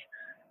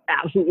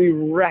 absolutely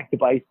wrecked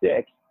by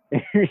 6.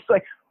 And you're just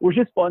like, which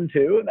is fun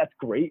too, and that's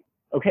great.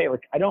 Okay,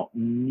 like I don't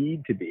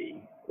need to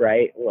be,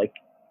 right? Like,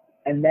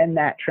 and then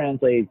that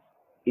translates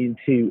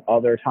into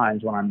other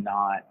times when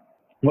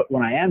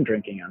I am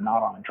drinking, I'm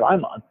not on a dry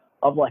month,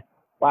 of like,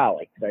 wow,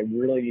 like, did I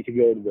really need to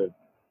go to the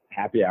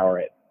happy hour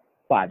at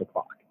 5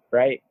 o'clock,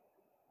 right?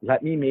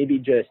 Let me maybe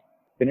just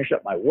finish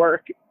up my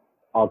work.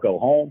 I'll go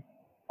home,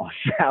 I'll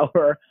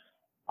shower,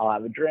 I'll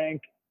have a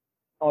drink,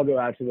 I'll go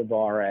out to the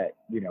bar at,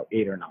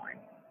 8 or 9,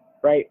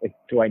 right? Like,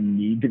 do I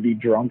need to be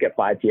drunk at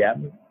 5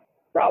 p.m.?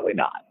 Probably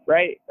not,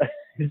 right?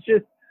 It's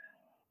just,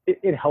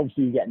 it helps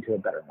you get into a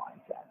better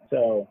mindset.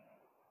 So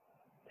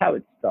that's how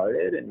it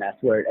started, and that's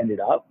where it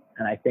ended up.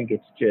 And I think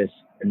it's just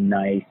a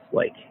nice,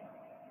 it's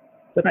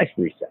a nice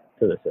reset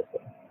to the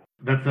system.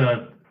 That's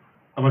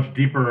a much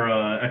deeper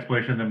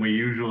explanation than we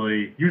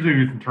usually we just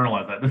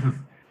internalize that.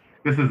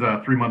 This is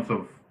 3 months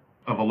of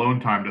alone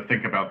time to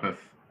think about this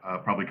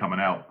probably coming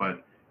out.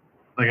 But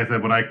like I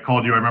said, when I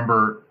called you, I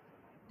remember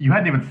you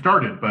hadn't even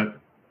started, but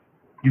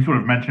you sort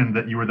of mentioned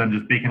that you were then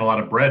just baking a lot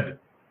of bread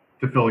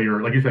to fill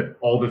your, like you said,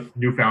 all this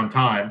newfound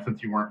time,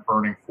 since you weren't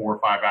burning 4 or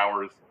 5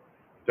 hours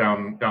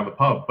down the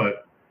pub.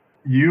 But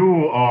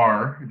you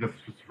are, just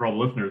for all the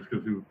listeners,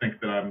 because who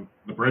think that I'm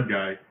the bread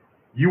guy,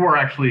 you are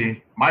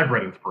actually my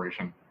bread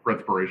inspiration.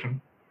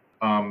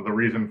 The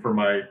reason for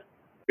my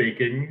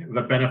baking,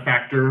 the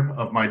benefactor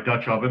of my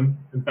Dutch oven,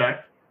 in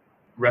fact,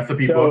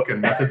 recipe book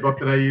and method book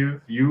that I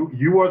use.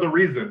 You are the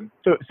reason.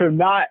 So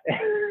not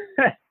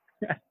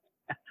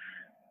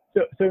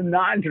so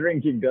not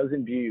drinking does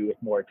imbue you with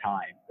more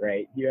time,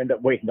 right? You end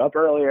up waking up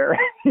earlier.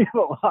 You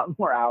have a lot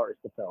more hours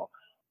to fill.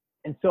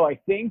 And so I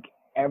think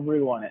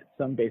everyone at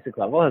some basic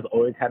level has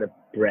always had a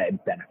bread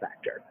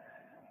benefactor.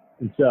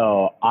 And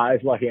so I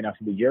was lucky enough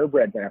to be your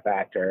bread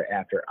benefactor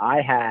after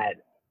I had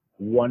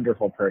a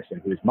wonderful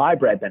person who's my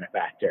bread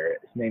benefactor.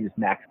 His name is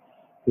Max,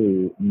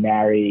 who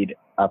married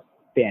a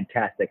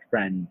fantastic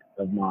friend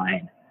of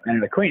mine and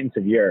an acquaintance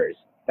of yours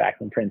back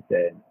from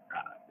Princeton,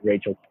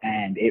 Rachel.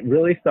 And it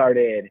really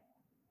started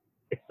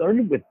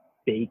with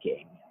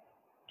baking,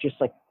 just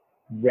like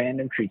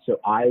random treats.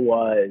 So I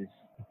was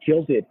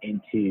guilted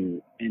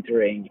into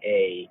entering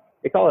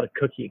they call it a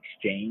cookie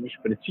exchange,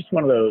 but it's just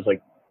one of those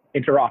like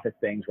inter-office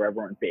things where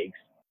everyone bakes.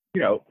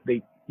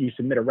 You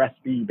submit a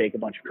recipe, you bake a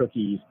bunch of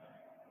cookies,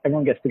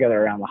 everyone gets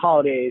together around the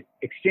holidays,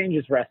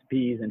 exchanges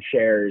recipes, and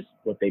shares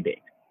what they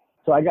baked.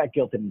 So I got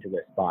guilted into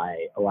this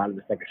by a lot of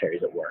the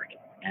secretaries at work.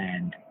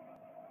 And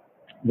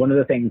one of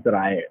the things that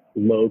I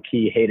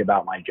low-key hate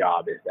about my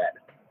job is that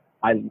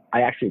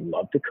I actually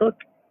love to cook,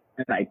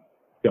 and I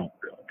don't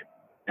cook,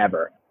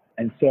 ever.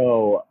 And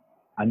so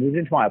I moved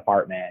into my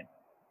apartment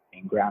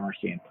in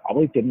Gramercy and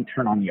probably didn't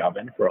turn on the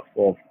oven for a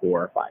full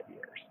 4 or 5 years.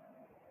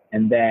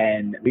 And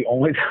then the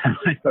only time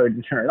I started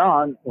to turn it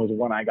on was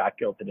when I got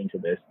guilted into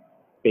this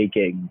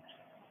baking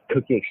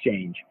cookie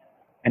exchange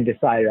and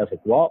decided, I was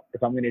like, well,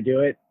 if I'm going to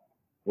do it,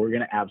 we're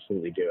going to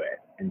absolutely do it.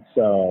 And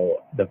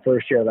so the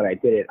first year that I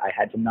did it, I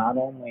had to not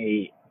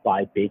only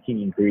buy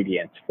baking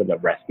ingredients for the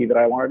recipe that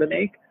I wanted to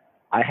make,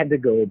 I had to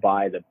go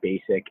buy the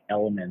basic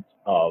elements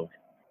of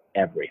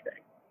everything.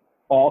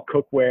 All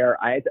cookware.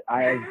 I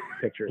have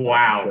pictures.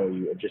 Wow. I can show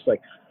you. Just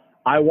like,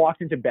 I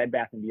walked into Bed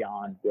Bath &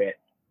 Beyond with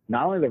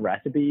not only the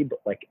recipe, but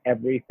like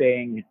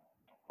everything,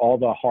 all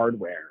the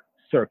hardware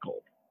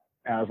circled.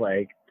 And I was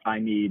like, I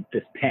need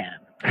this pan.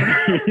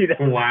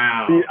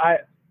 Wow.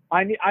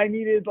 I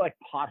needed like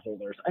pot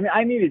holders. I mean,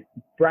 I needed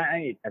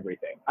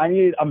everything. I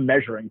needed a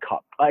measuring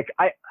cup. Like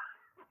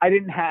I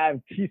didn't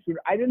have teaspoon.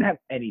 I didn't have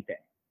anything.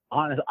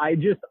 Honestly, I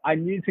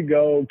needed to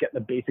go get the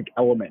basic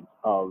elements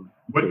of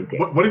baking.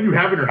 What did you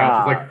have in your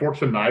house? Like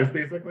forks and knives,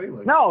 basically?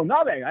 Like... No,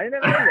 nothing. I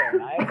didn't have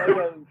anything. I had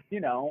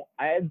like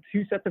I had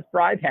 2 sets of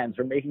fry pans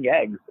for making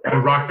eggs.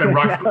 And rock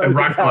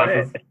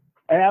glasses.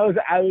 And I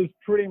was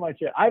pretty much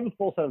it. I have a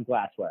full set of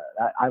glassware.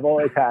 I've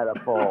always had a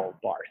full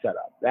bar set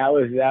up. That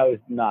was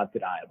not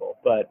deniable.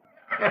 But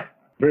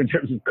in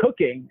terms of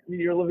cooking, I mean,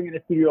 you're living in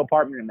a studio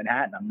apartment in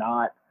Manhattan. I'm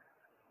not,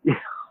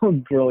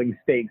 grilling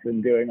steaks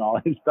and doing all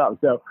this stuff.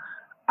 So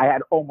I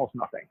had almost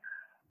nothing.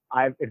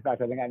 In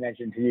fact, I think I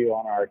mentioned to you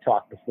on our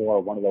talk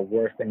before, one of the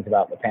worst things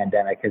about the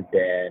pandemic has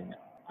been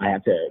I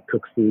have to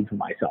cook food for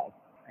myself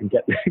and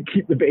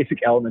keep the basic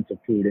elements of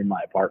food in my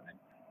apartment.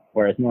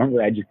 Whereas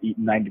normally I just eat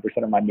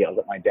 90% of my meals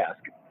at my desk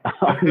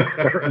on a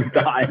certain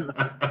time.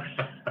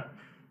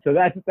 So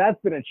that's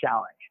been a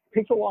challenge. It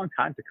takes a long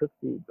time to cook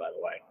food, by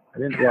the way. I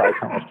didn't realize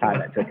how much time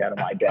that took out of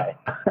my day.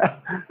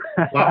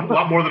 a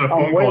lot more than a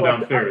phone call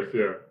downstairs,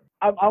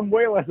 yeah. I'm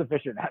way less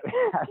efficient at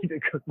having to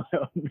cook my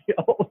own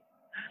meals.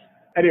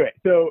 Anyway,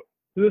 so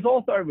this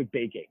all started with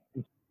baking.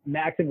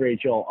 Max and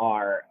Rachel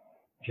are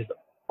just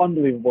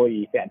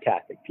unbelievably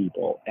fantastic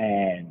people,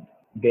 and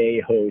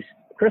they host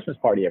a Christmas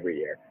party every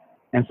year.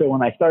 And so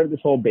when I started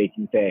this whole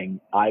baking thing,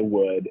 I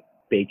would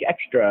bake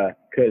extra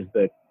because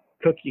the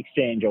cookie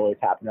exchange always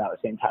happened at the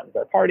same time as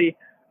our party.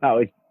 I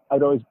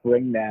would always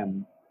bring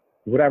them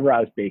whatever I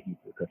was baking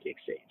for the cookie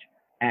exchange.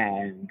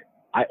 And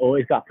I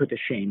always got put to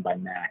shame by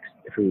Max,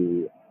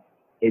 who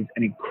is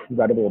an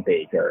incredible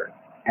baker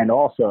and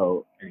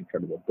also an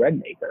incredible bread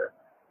maker.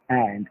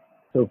 And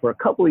so for a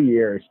couple of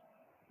years,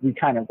 we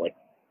kind of like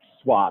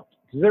swapped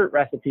dessert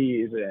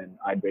recipes, and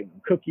I'd bring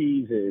him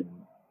cookies and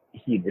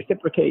he'd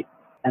reciprocate.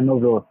 And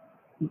over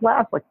the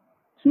last like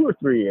 2 or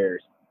 3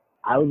 years,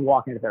 I would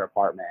walk into their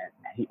apartment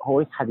and he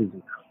always had these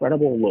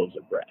incredible loaves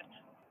of bread.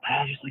 And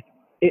I was just like,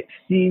 it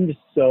seemed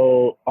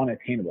so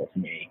unattainable to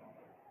me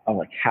of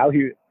like how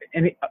he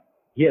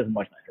has a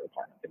much nicer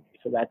apartment than me.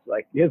 So that's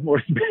like, he has more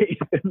space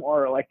and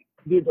more like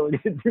the ability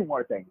to do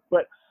more things.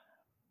 But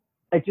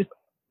it just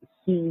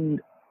seemed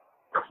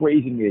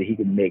crazy to me that he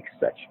could make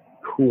such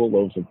cool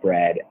loaves of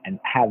bread and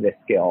have this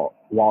skill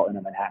while in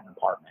a Manhattan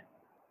apartment.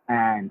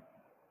 And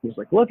he was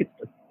like, look, it's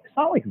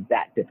not like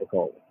that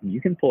difficult. You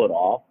can pull it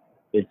off.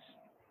 It's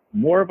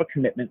more of a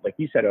commitment, like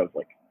you said, of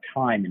like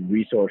time and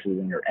resources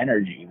and your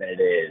energy than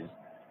it is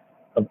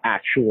of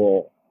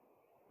actual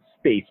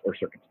space or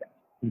circumstance.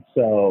 And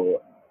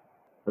so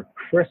for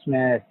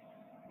Christmas,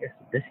 I guess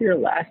this year,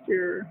 last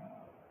year,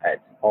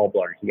 it's all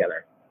blurred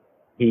together.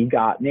 He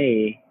got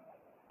me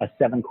a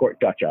 7-quart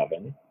Dutch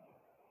oven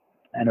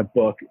and a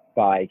book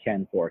by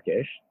Ken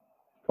Forkish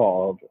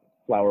called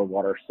Flour,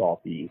 Water,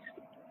 Salt, Yeast,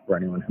 for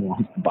anyone who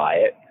wants to buy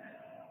it.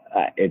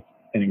 It's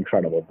an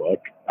incredible book.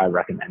 I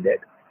recommend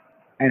it.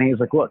 And he was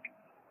like, look,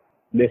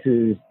 this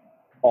is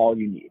all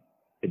you need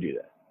to do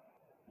this.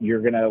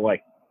 You're going to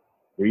like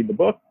read the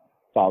book,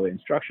 follow the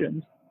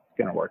instructions. It's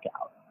going to work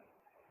out.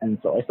 And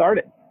so I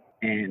started.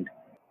 And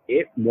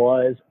it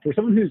was, for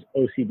someone who's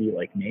OCD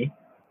like me,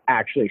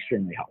 actually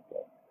extremely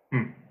helpful.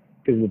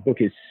 Because the book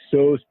is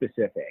so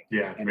specific.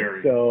 Yeah, and very.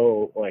 It's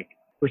so like,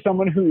 for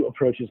someone who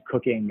approaches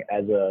cooking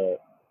as a,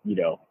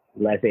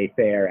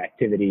 laissez-faire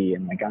activity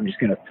and like, I'm just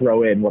going to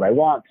throw in what I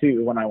want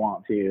to when I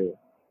want to,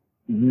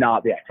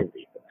 not the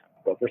activity for them.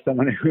 But for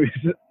someone who's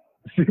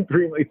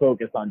supremely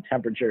focused on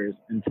temperatures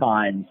and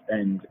times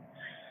and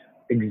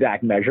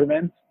exact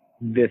measurements,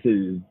 this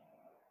is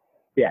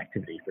the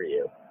activity for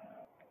you.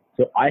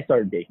 So I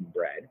started baking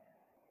bread,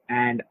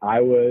 and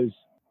I was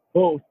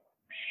both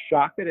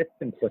shocked at its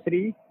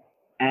simplicity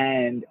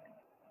and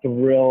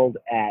thrilled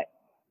at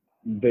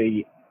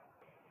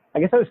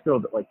I was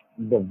thrilled at like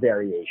the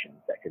variations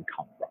that could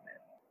come from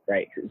it,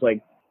 right? It's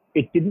like,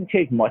 it didn't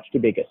take much to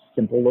bake a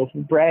simple loaf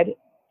of bread,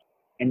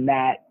 and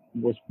that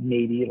was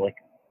maybe like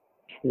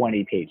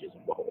 20 pages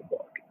of the whole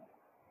book.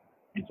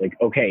 It's like,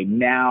 okay,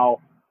 now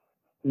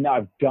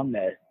I've done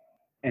this.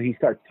 And he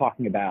starts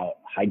talking about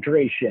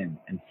hydration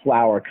and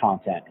flour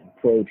content and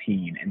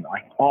protein and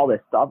like all this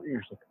stuff. And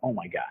you're just like, oh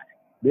my God,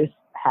 the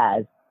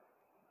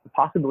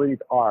possibilities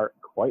are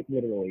quite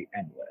literally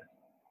endless.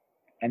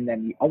 And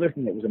then the other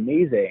thing that was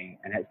amazing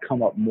and has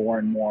come up more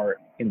and more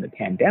in the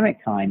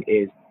pandemic time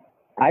is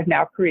I've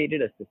now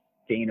created a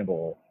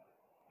sustainable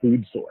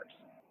food source,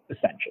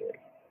 essentially,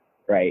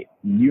 right?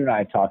 You and I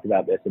have talked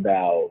about this,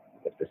 about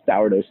the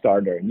sourdough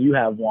starter, and you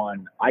have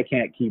one. I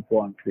can't keep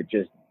one because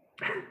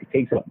it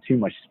takes up too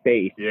much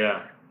space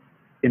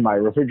in my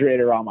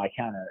refrigerator on my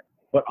counter.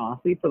 But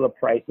honestly, for the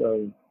price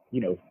of,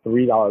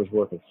 $3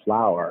 worth of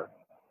flour,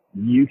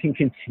 you can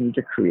continue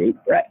to create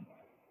bread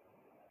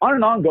on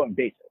an ongoing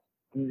basis.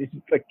 I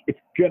mean, it's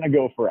going to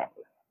go forever.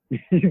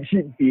 You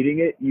keep feeding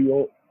it,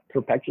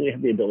 perpetually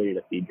have the ability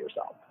to feed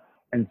yourself.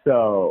 And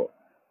so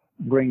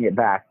bringing it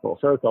back full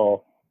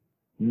circle,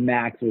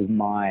 Max was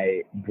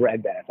my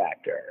bread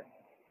benefactor.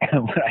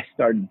 And when I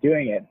started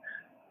doing it,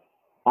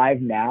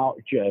 I've now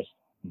just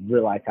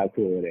realized how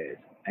cool it is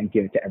and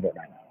give it to everyone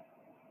I know.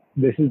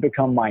 This has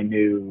become my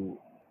new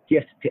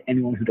gift to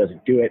anyone who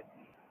doesn't do it.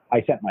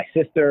 I sent my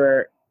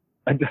sister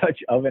a Dutch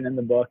oven in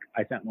the book.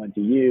 I sent one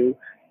to you,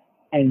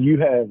 and you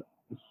have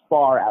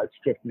far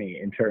outstripped me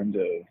in terms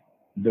of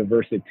the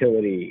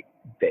versatility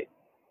that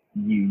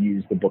you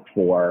use the book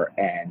for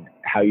and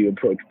how you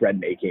approach bread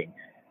making.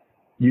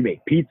 You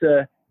make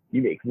pizza,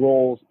 you make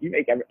rolls, you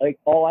make like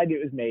all I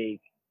do is make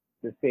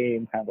the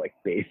same kind of like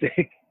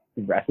basic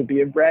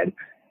recipe of bread,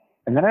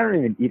 and then I don't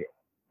even eat it.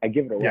 I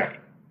give it away.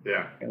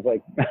 Yeah. It's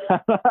like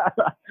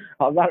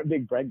I'm not a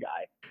big bread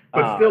guy.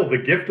 But still, the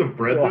gift of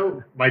bread,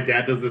 though, my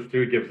dad does this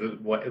too. He gives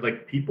it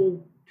like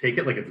people take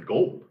it like it's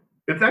gold.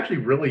 It's actually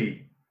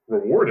really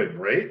rewarding,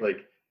 right?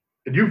 Like,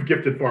 and you've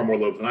gifted far more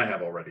loaves than I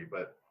have already,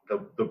 but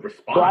the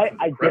response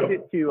is incredible. I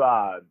gifted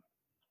to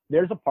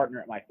there's a partner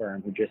at my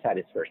firm who just had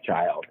his first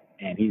child,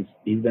 and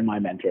he's been my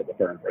mentor at the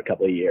firm for a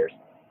couple of years,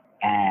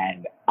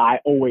 and I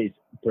always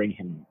bring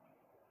him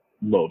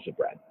loaves of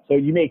bread. So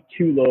you make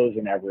 2 loaves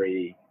in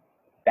every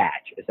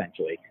batch,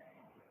 essentially,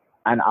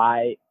 and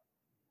I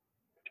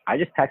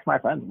just text my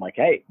friends. I'm like,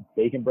 hey,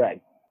 bacon bread,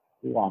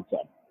 who wants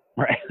some?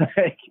 Right?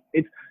 Like,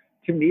 it's,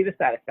 to me, the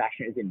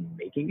satisfaction is in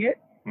making it.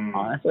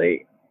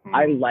 Honestly,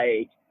 I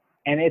like,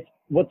 and it's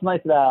what's nice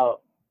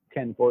about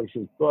Ken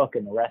Forish's book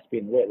and the recipe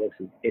and the way it looks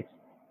is it's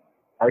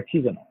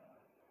artisanal,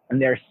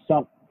 and there's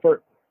some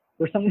for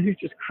someone who's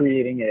just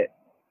creating it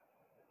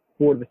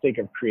for the sake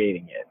of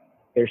creating it.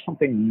 There's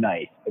something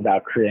nice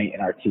about creating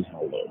an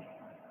artisanal loaf.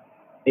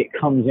 It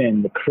comes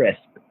in the crisp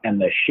and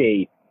the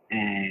shape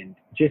and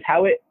just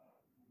how it,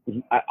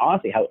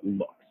 honestly, how it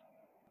looks.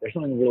 There's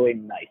something really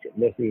nice. It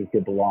looks like it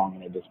could belong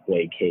in a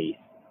display case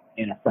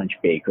in a French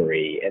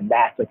bakery. And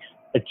that's like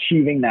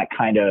achieving that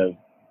kind of,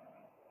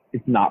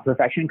 it's not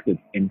perfection because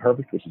it's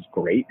imperfect, which is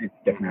great. And it's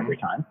different every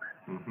time.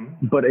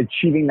 But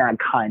achieving that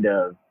kind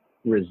of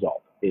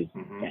result is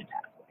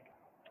fantastic.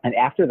 And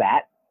after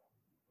that,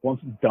 once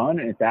it's done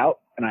and it's out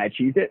and I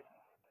achieved it,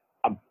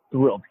 I'm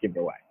thrilled to give it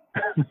away.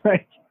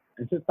 Like,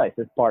 it's just like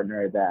this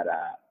partner that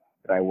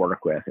I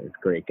work with is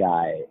a great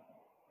guy.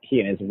 He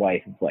and his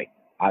wife have like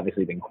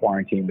obviously been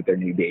quarantined with their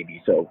new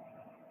baby. So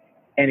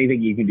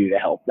anything you can do to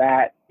help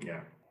that,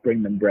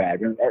 bring them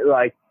bread,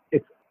 like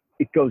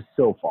it goes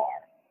so far.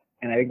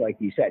 And I think, like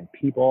you said,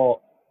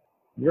 people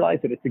realize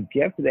that it's a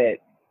gift that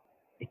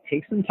it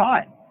takes some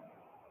time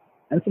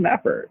and some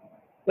effort.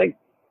 Like,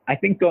 I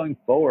think going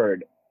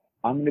forward,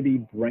 I'm going to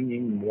be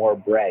bringing more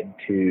bread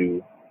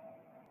to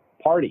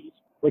parties,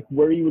 like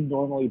where you would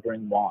normally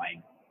bring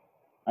wine.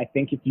 I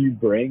think if you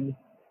bring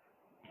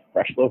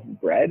fresh loaf of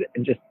bread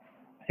and just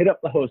hit up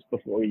the host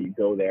before you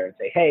go there and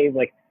say, hey,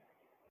 like,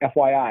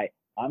 FYI,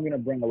 I'm going to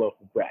bring a loaf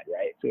of bread,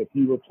 right? So if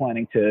you were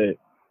planning to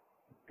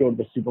go to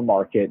the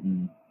supermarket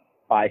and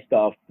buy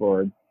stuff,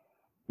 or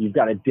you've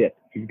got a dip,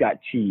 you've got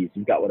cheese,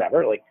 you've got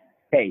whatever, like,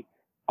 hey,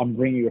 I'm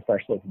bringing you a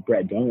fresh loaf of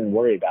bread. Don't even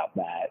worry about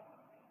that.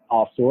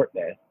 I'll sort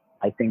this.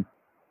 I think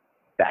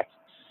that's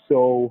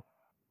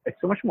it's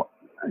so much more,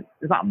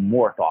 it's not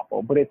more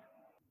thoughtful, but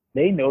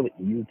they know that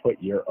you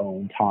put your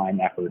own time,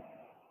 effort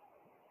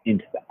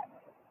into that.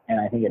 And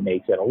I think it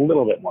makes it a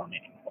little bit more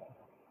meaningful.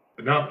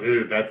 No,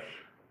 dude,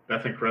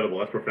 that's incredible.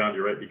 That's profound.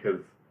 You're right, because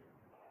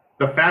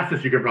the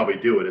fastest you can probably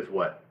do it is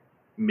what?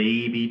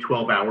 Maybe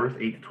 12 hours,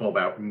 8 to 12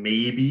 hours,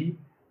 maybe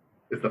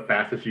is the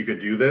fastest you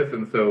could do this.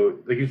 And so,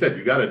 like you said,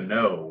 you got to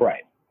know.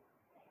 Right.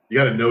 You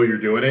got to know you're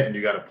doing it, and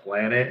you got to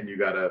plan it, and you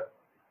got to,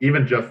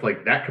 even just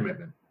like that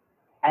commitment.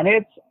 And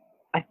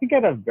I think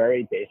at a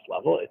very base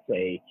level,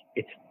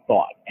 it's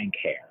thought and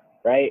care,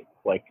 right?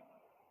 Like,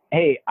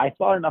 hey, I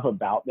thought enough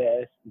about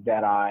this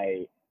that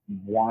I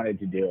wanted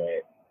to do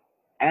it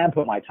and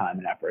put my time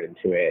and effort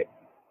into it,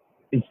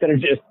 instead of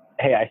just,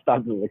 hey, I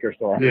stopped at the liquor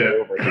store on the way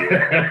over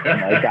here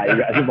and I got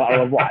you guys a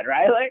bottle of wine,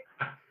 right?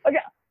 Like,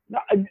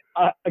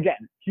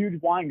 again,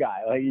 huge wine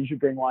guy. Like, you should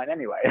bring wine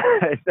anyway.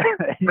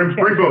 bring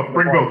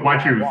both. Why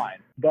choose? Wine.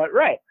 But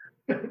right.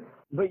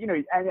 But, you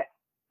know,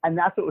 and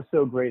that's what was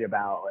so great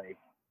about, like,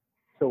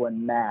 so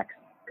when Max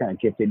kind of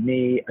gifted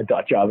me a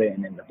Dutch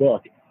oven in the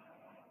book,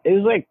 it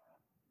was like,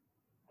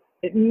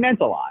 it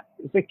meant a lot.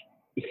 It's like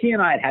he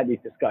and I had these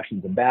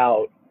discussions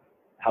about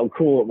how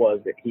cool it was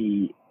that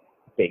he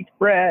baked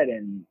bread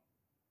and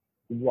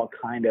what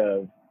kind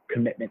of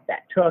commitment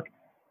that took.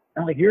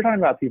 And like, you're talking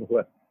about people who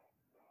have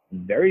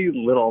very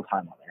little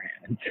time on their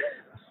hands.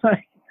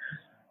 Like,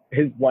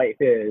 his wife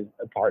is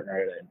a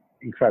partner at an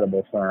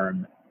incredible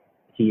firm.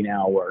 He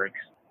now works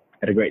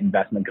at a great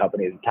investment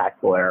company as a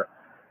tax lawyer.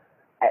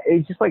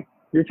 It's just like,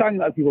 you're talking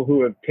about people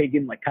who have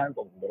taken like kind of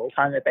the little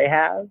time that they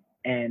have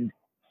and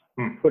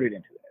put it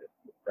into it,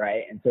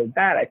 right? And so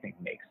that, I think,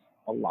 makes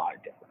a lot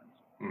of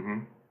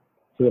difference.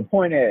 So the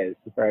point is,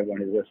 for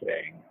everyone who's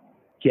listening,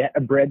 get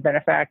a bread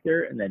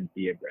benefactor and then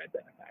be a bread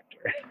benefactor.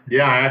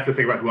 Yeah, I have to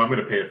think about who I'm going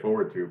to pay it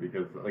forward to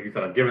because, like you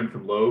said, I've given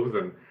some loaves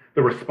and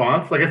the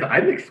response, like I said, I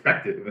didn't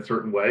expect it in a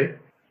certain way.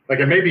 Like,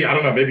 and maybe, I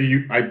don't know,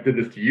 maybe I did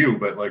this to you,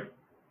 but like,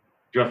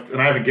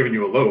 and I haven't given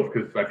you a loaf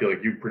because I feel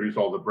like you produce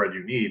all the bread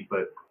you need,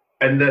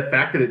 and the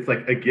fact that it's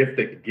like a gift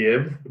that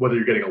gives, whether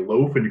you're getting a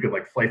loaf and you can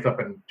like slice up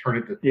and turn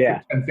it to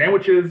 10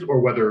 sandwiches, or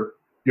whether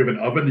you have an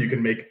oven that you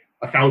can make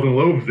 1,000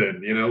 loaves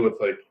in,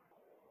 it's like.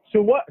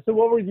 So what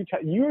were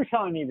you were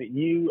telling me that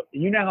you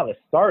now have a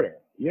starter.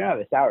 You now have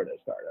a sourdough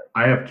starter.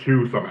 I have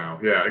two somehow.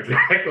 Yeah,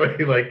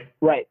 exactly. Like.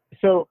 Right.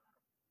 So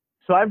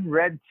I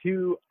read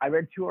two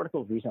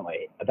articles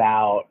recently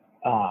about,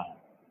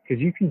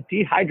 because you can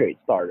dehydrate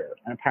starter,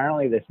 and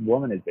apparently this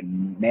woman has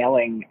been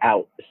mailing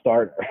out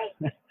starter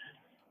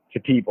to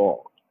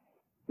people,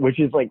 which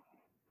is like,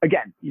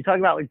 again, you talk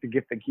about like the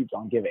gift that keeps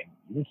on giving.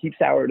 You can keep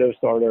sourdough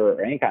starter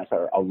or any kind of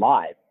starter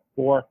alive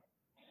for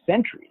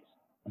centuries,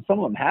 and some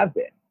of them have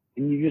been.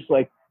 And you just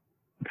like,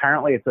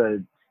 apparently it's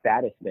a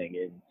status thing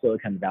in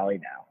Silicon Valley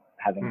now,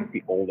 having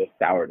the oldest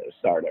sourdough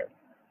starter.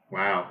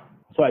 Wow.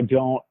 So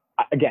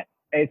again,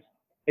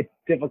 it's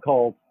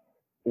difficult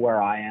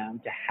where I am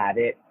to have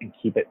it and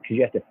keep it, because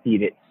you have to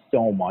feed it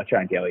so much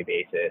on a daily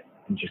basis,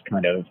 and just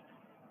kind of,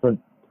 for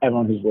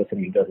everyone who's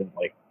listening who doesn't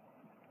like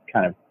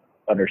kind of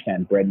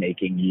understand bread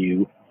making,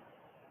 you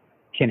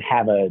can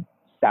have a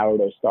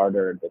sourdough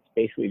starter that's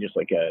basically just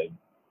like a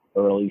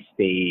early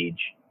stage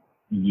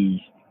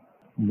yeast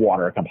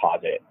water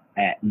composite,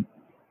 and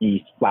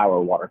yeast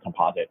flour water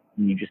composite,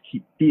 and you just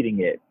keep feeding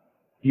it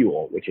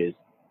fuel, which is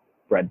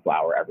bread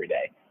flour, every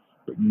day.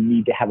 But you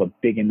need to have a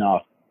big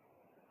enough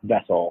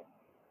vessel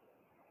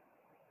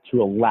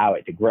to allow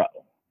it to grow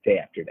day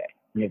after day.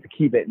 You have to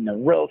keep it in a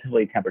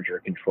relatively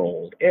temperature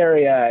controlled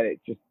area.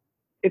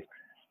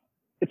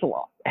 It's a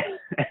lot.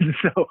 And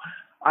so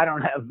I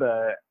don't have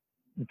the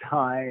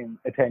time,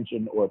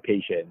 attention, or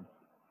patience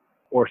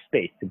or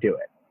space to do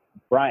it.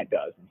 Bryant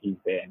does, and he's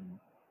been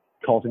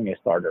cultivating a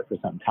starter for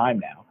some time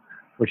now,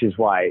 which is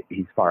why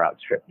he's far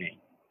outstripped me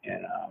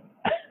in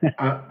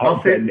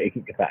I'll say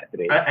making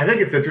capacity. I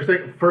think it's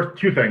interesting. First,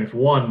 two things.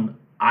 One,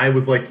 I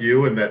was like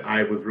you in that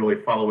I was really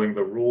following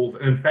the rules.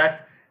 And in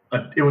fact,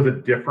 it was a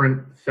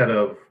different set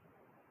of.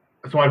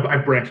 So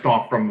I've branched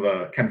off from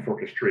the Ken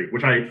Forkus tree,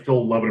 which I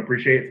still love and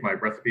appreciate. It's my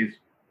recipes.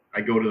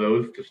 I go to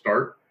those to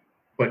start.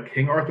 But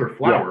King Arthur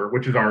flour,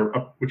 which is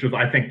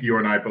I think you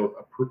and I both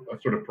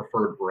a sort of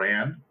preferred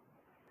brand,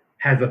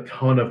 has a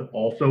ton of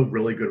also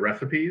really good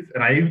recipes,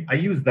 and I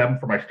use them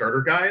for my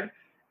starter guide.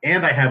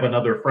 And I have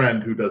another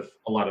friend who does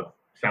a lot of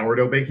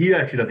sourdough bake. He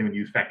actually doesn't even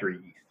use factory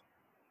yeast.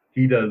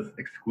 He does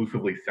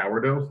exclusively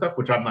sourdough stuff,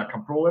 which I'm not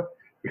comfortable with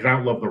because I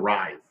don't love the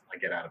rise I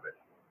get out of it.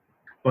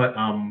 But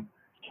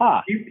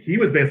he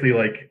was basically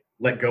like,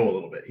 let go a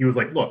little bit. He was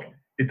like, look,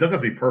 it doesn't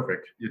have to be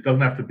perfect. It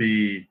doesn't have to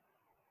be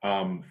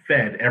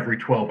fed every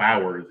 12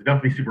 hours. It doesn't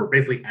have to be super,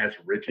 basically as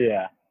rigid.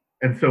 Yeah.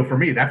 And so for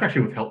me, that's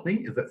actually what's helped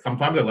me, is that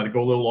sometimes I let it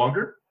go a little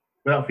longer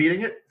without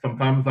feeding it.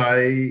 Sometimes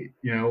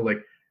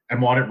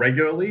I'm on it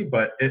regularly,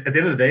 but at the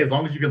end of the day, as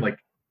long as you can like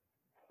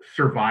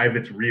survive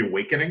its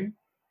reawakening,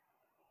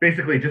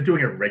 basically just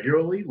doing it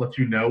regularly lets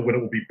you know when it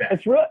will be best.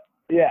 It's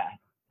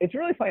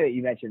really funny that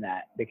you mentioned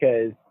that,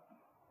 because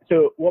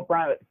what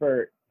Brian,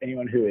 for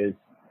anyone who is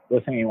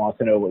listening and wants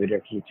to know what the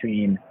difference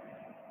between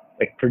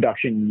like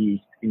production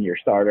yeast in your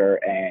starter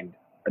and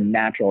a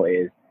natural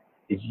is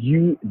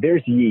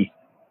there's yeast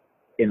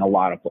in a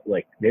lot of,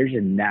 like, there's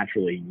just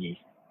naturally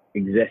yeast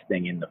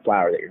existing in the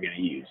flour that you're going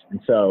to use. And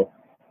so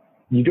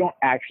you don't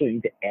actually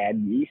need to add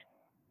yeast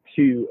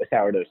to a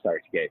sourdough starter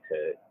to get it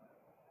to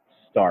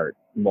start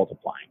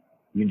multiplying.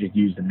 You can just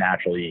use the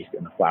natural yeast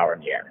in the flour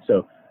in the air.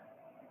 So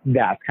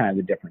that's kind of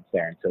the difference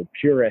there. And so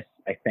purists,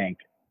 I think,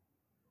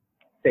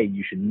 say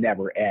you should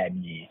never add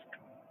yeast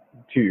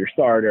to your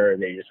starter.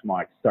 They just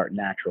want it to start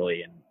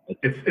naturally, and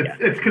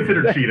it's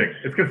considered cheating.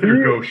 It's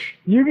considered gauche.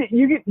 You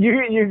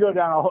go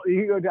down a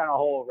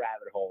whole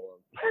rabbit hole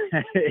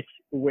of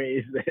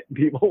ways that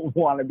people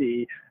want to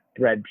be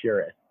bread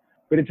purists.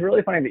 But it's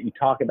really funny that you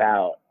talk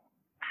about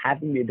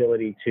having the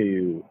ability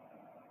to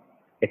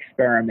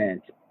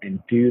experiment and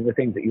do the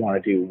things that you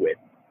want to do with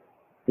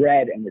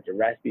bread and with the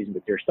recipes and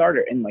with your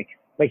starter. And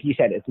like you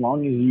said, as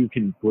long as you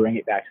can bring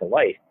it back to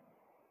life,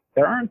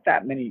 there aren't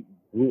that many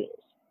rules,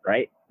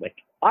 right? Like,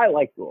 I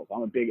like rules.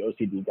 I'm a big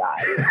OCD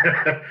guy.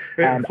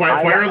 That's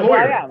why you're a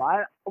lawyer. I am.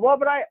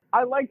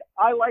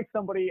 I like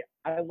somebody.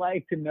 I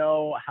like to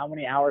know how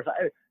many hours.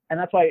 And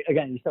that's why,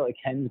 again, you said like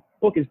Ken's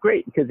book is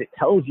great, because it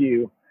tells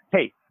you,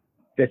 hey,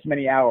 this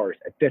many hours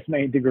at this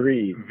many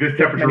degrees, this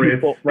temperature,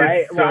 people,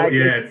 right? It's so, right?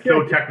 Yeah, it's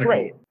so technical.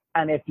 Great.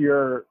 And if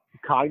you're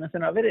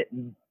cognizant of it, it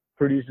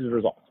produces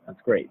results.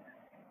 That's great.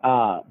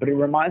 But it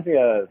reminds me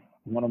of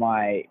one of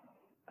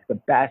the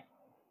best,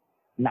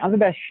 not the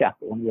best chef,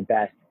 but one of the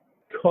best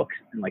cooks,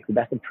 and like the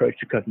best approach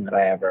to cooking that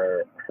I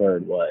ever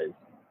heard was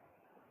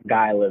a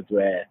guy I lived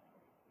with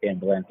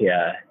in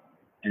Valencia,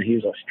 and he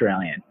was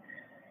Australian.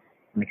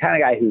 And the kind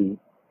of guy who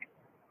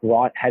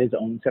had his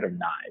own set of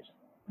knives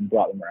and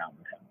brought them around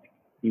with him. Like,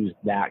 he was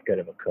that good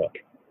of a cook.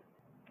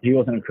 he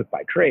wasn't a cook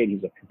by trade. He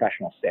was a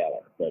professional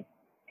sailor, but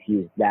he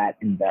was that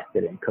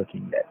invested in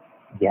cooking that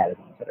he had his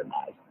own set of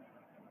knives.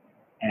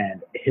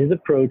 And his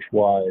approach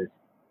was,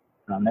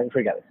 and I'll never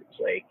forget this, it was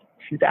like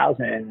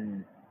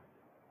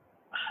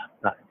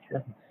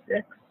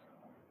 2006,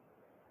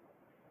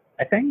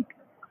 I think.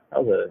 I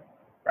was a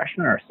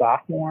freshman or a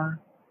sophomore,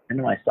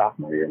 into my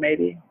sophomore year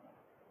maybe.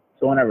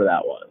 So whenever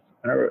that was.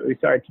 Whenever we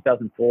started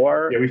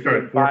 2004. Yeah, we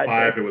started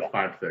 4-5, it was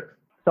 5-6.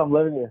 So I'm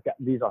living with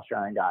these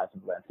Australian guys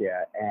in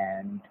Valencia,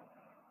 and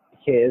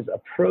his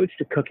approach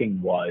to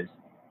cooking was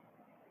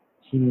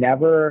he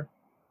never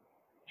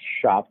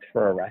shopped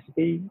for a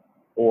recipe,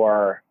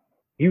 or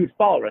he would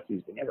follow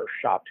recipes, but never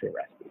shop to a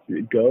recipe. He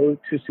would go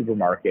to a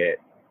supermarket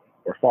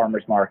or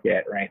farmer's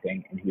market or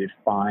anything, and he would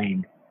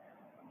find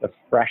the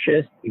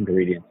freshest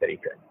ingredients that he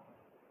could.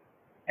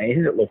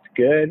 Anything that looked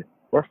good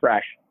or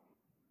fresh,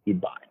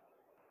 he'd buy.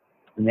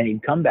 And then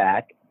he'd come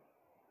back,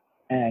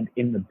 and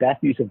in the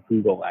best use of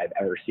Google I've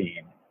ever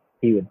seen,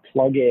 he would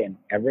plug in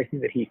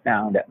everything that he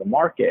found at the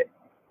market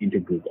into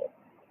Google.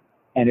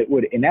 And it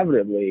would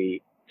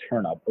inevitably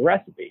turn up a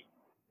recipe,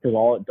 because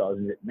all it does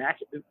is it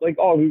matches, like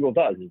all Google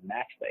does is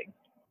match things.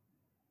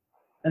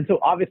 And so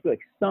obviously,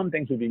 like, some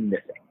things would be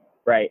missing,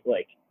 right?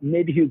 Like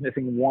maybe he was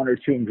missing 1 or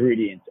 2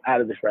 ingredients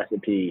out of this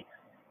recipe,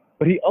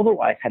 but he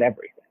otherwise had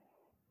everything.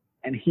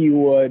 And he'd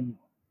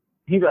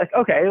be like,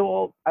 okay,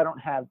 well, I don't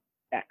have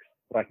X,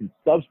 but I can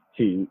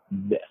substitute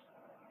this.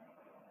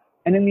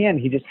 And in the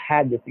end, he just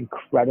had this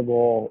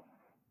incredible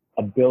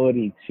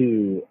ability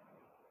to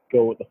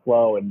go with the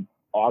flow and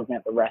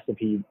augment the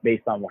recipe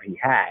based on what he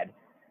had.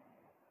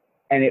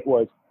 And it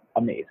was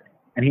amazing.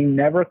 And he would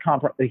never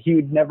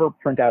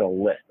print out a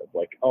list of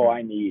like, oh,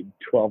 I need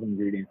 12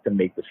 ingredients to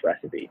make this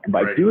recipe. And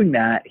by doing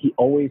that, he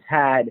always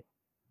had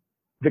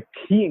the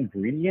key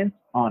ingredients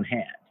on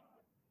hand.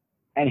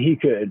 And he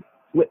could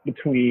flip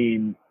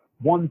between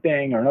one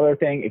thing or another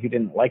thing. If he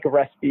didn't like a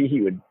recipe,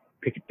 he would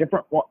pick a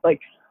different one.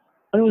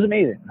 And it was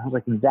amazing. And I was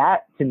like,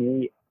 that to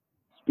me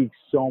speaks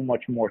so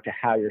much more to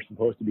how you're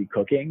supposed to be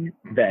cooking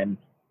than,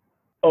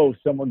 oh,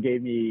 someone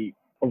gave me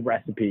a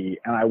recipe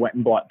and I went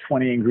and bought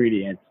 20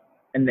 ingredients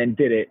and then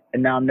did it,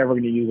 and now I'm never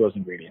going to use those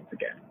ingredients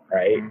again,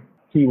 right? Mm-hmm.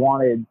 He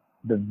wanted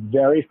the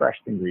very fresh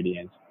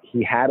ingredients.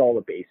 He had all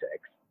the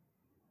basics,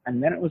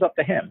 and then it was up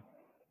to him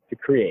to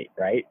create,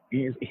 right?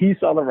 He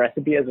saw the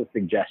recipe as a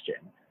suggestion.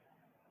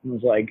 He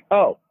was like,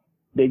 oh,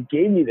 they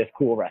gave me this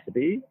cool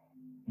recipe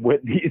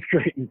with these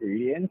great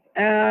ingredients,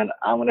 and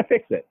I'm going to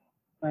fix it.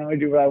 I'm going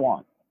to do what I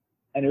want.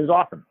 And it was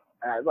awesome.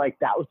 And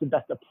that was the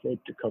best approach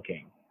to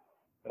cooking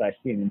that I've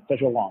seen in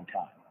such a long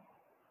time.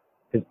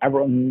 Because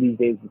everyone these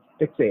days is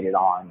fixated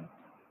on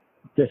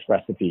this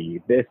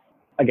recipe, this,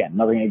 again,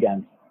 nothing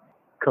against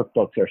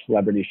cookbooks or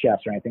celebrity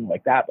chefs or anything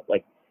like that,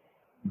 but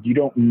you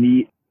don't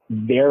need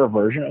their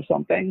version of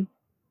something.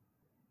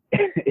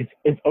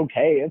 It's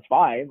okay, it's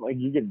fine.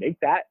 You can make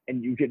that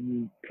and you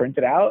can print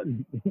it out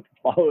and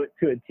follow it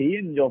to a T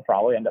and you'll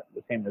probably end up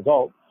with the same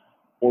result.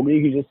 Or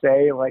you could just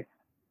say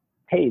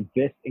hey,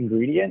 this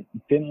ingredient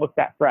didn't look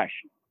that fresh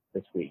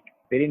this week.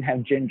 They didn't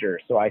have ginger,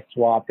 so I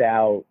swapped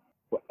out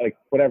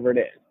whatever it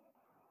is.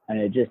 And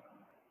it just,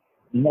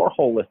 more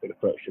holistic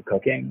approach to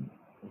cooking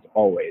is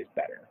always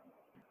better.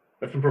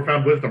 That's some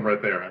profound wisdom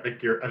right there. I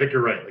think you're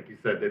right. Like you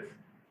said,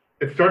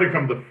 it's starting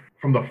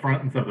from the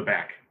front instead of the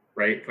back,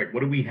 right? It's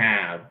what do we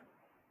have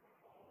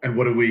and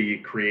what do we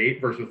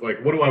create versus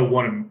what do I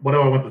want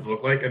this to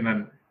look like? And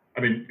then,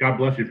 I mean, God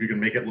bless you if you can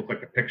make it look like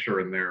the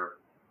picture in their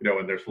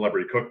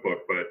celebrity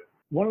cookbook. But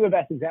one of the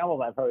best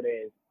examples I've heard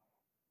is,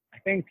 I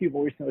think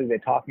people recently, they're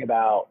talking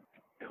about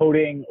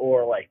coating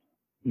or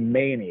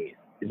mayonnaise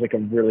is a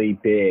really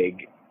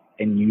big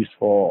and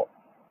useful,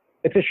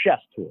 it's a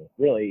chef's tool,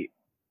 really,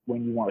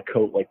 when you want to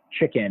coat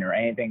chicken or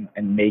anything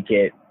and make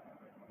it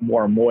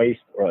more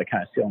moist or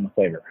kind of seal in the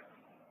flavor.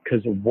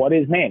 Because what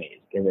is mayonnaise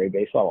at a very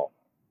base level?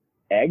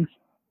 Eggs,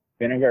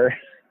 vinegar,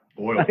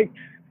 oil.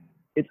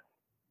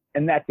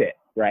 And that's it,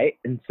 right?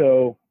 And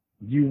so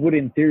you would,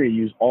 in theory,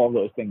 use all of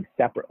those things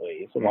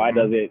separately. So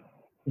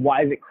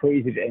why is it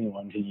crazy to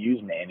anyone to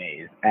use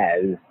mayonnaise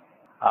as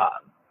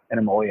an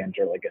emollient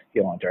or a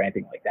sealant or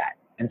anything like that?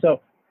 And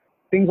so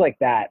things like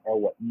that are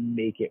what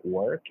make it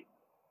work.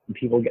 And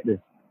people get this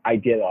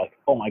idea that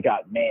oh my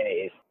God,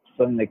 mayonnaise,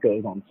 something that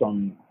goes on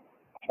some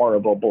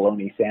horrible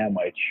bologna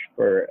sandwich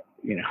for,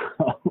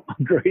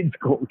 a grade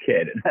school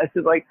kid. And that's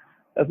just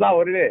that's not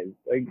what it is.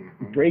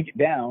 Break it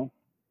down.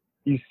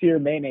 You sear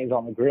mayonnaise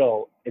on the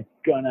grill, it's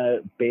gonna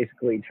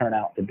basically turn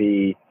out to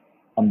be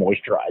a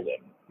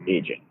moisturizing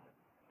agent.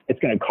 It's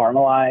gonna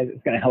caramelize.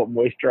 It's gonna help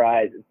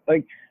moisturize. It's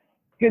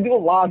gonna do a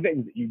lot of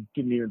things that you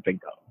didn't even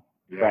think of,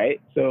 right?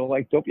 So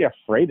don't be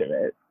afraid of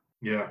it.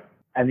 Yeah.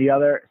 And the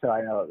other, so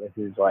I know this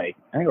is I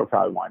think we're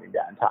probably winding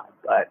down time,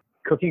 but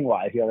cooking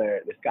wise,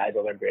 this guy's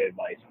other great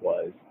advice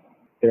was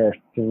there are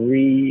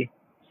 3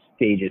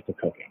 stages to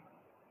cooking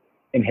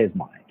in his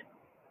mind.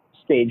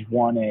 Stage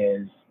 1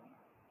 is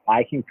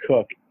I can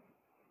cook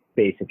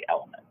basic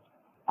elements.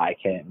 I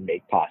can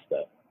make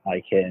pasta.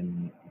 I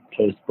can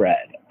toast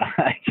bread.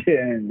 I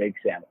can make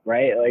salmon,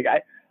 right?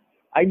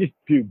 I just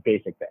do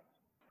basic things.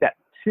 Step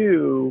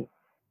 2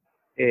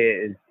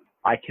 is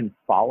I can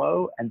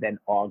follow and then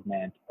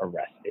augment a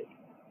recipe,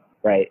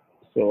 right?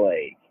 So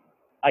like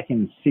I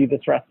can see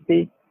this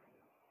recipe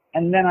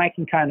and then I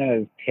can kind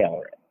of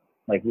tailor it,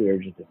 like we were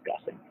just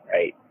discussing,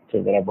 right? To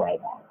whatever I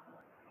want.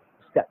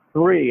 Step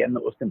 3, and the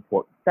most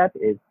important step,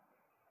 is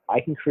I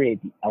can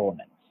create the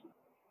elements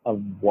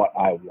of what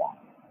I want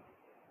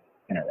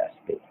in a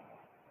recipe.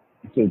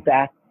 So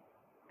that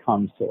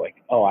comes to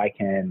like, oh, I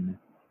can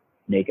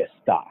make a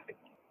stock.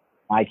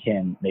 I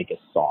can make a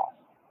sauce.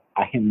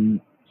 I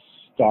can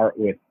start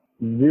with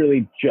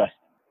really just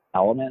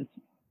elements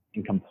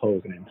and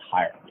compose an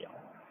entire meal.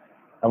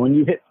 And when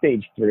you hit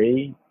stage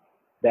 3,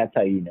 that's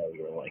how you know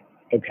you're like,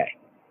 okay,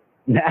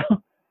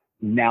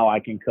 now I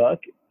can cook,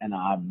 and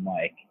I'm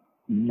like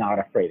not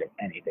afraid of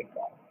anything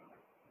else.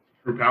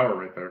 True power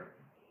right there.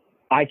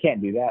 I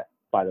can't do that,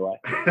 by the way.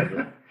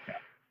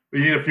 We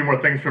need a few more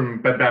things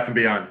from Bed Bath &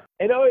 Beyond.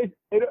 It always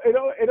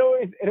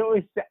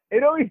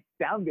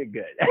sounded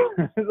good.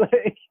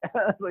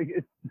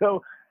 like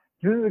so.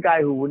 This is a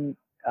guy who wouldn't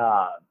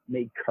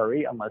make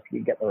curry unless he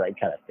get the right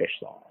kind of fish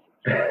sauce.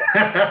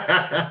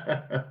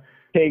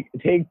 So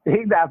take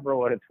that for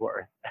what it's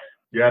worth.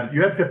 You had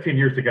 15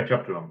 years to catch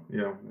up to him. You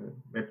know,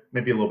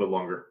 maybe a little bit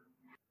longer.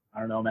 I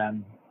don't know,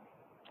 man.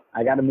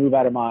 I got to move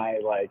out of my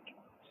like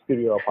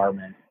studio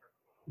apartment.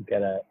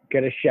 Get a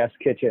chef's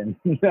kitchen.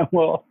 Then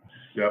we'll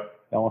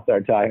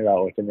start talking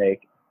about what to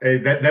make. Hey,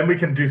 then we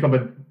can do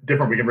something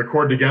different. We can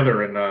record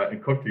together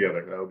and cook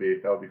together. That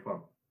would be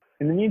fun.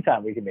 In the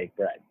meantime, we can make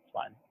bread. It's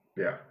fine.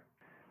 Yeah.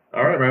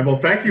 All right, man. Well,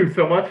 thank you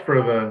so much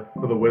for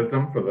the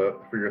wisdom,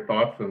 for your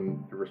thoughts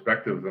and your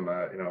perspectives, and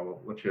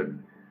we'll let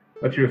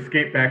you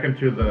escape back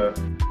into the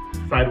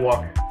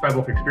sidewalk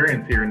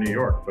experience here in New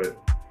York. But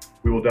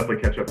we will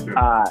definitely catch up soon.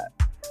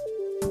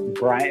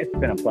 Brian, it's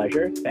been a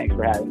pleasure. Thanks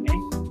for having me.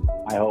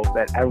 I hope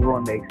that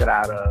everyone makes it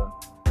out of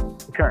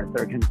the current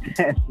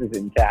circumstances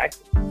intact.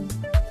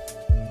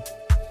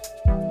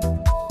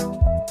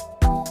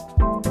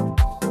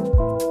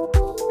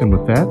 And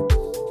with that,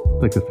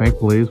 I'd like to thank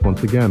Blaze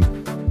once again.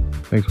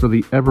 Thanks for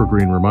the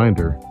evergreen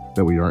reminder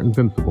that we aren't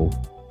invincible,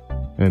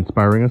 and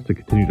inspiring us to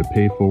continue to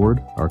pay forward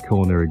our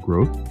culinary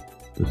growth,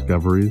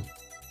 discoveries,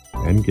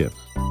 and gifts.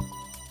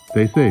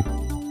 Stay safe.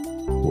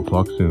 We'll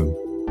talk soon.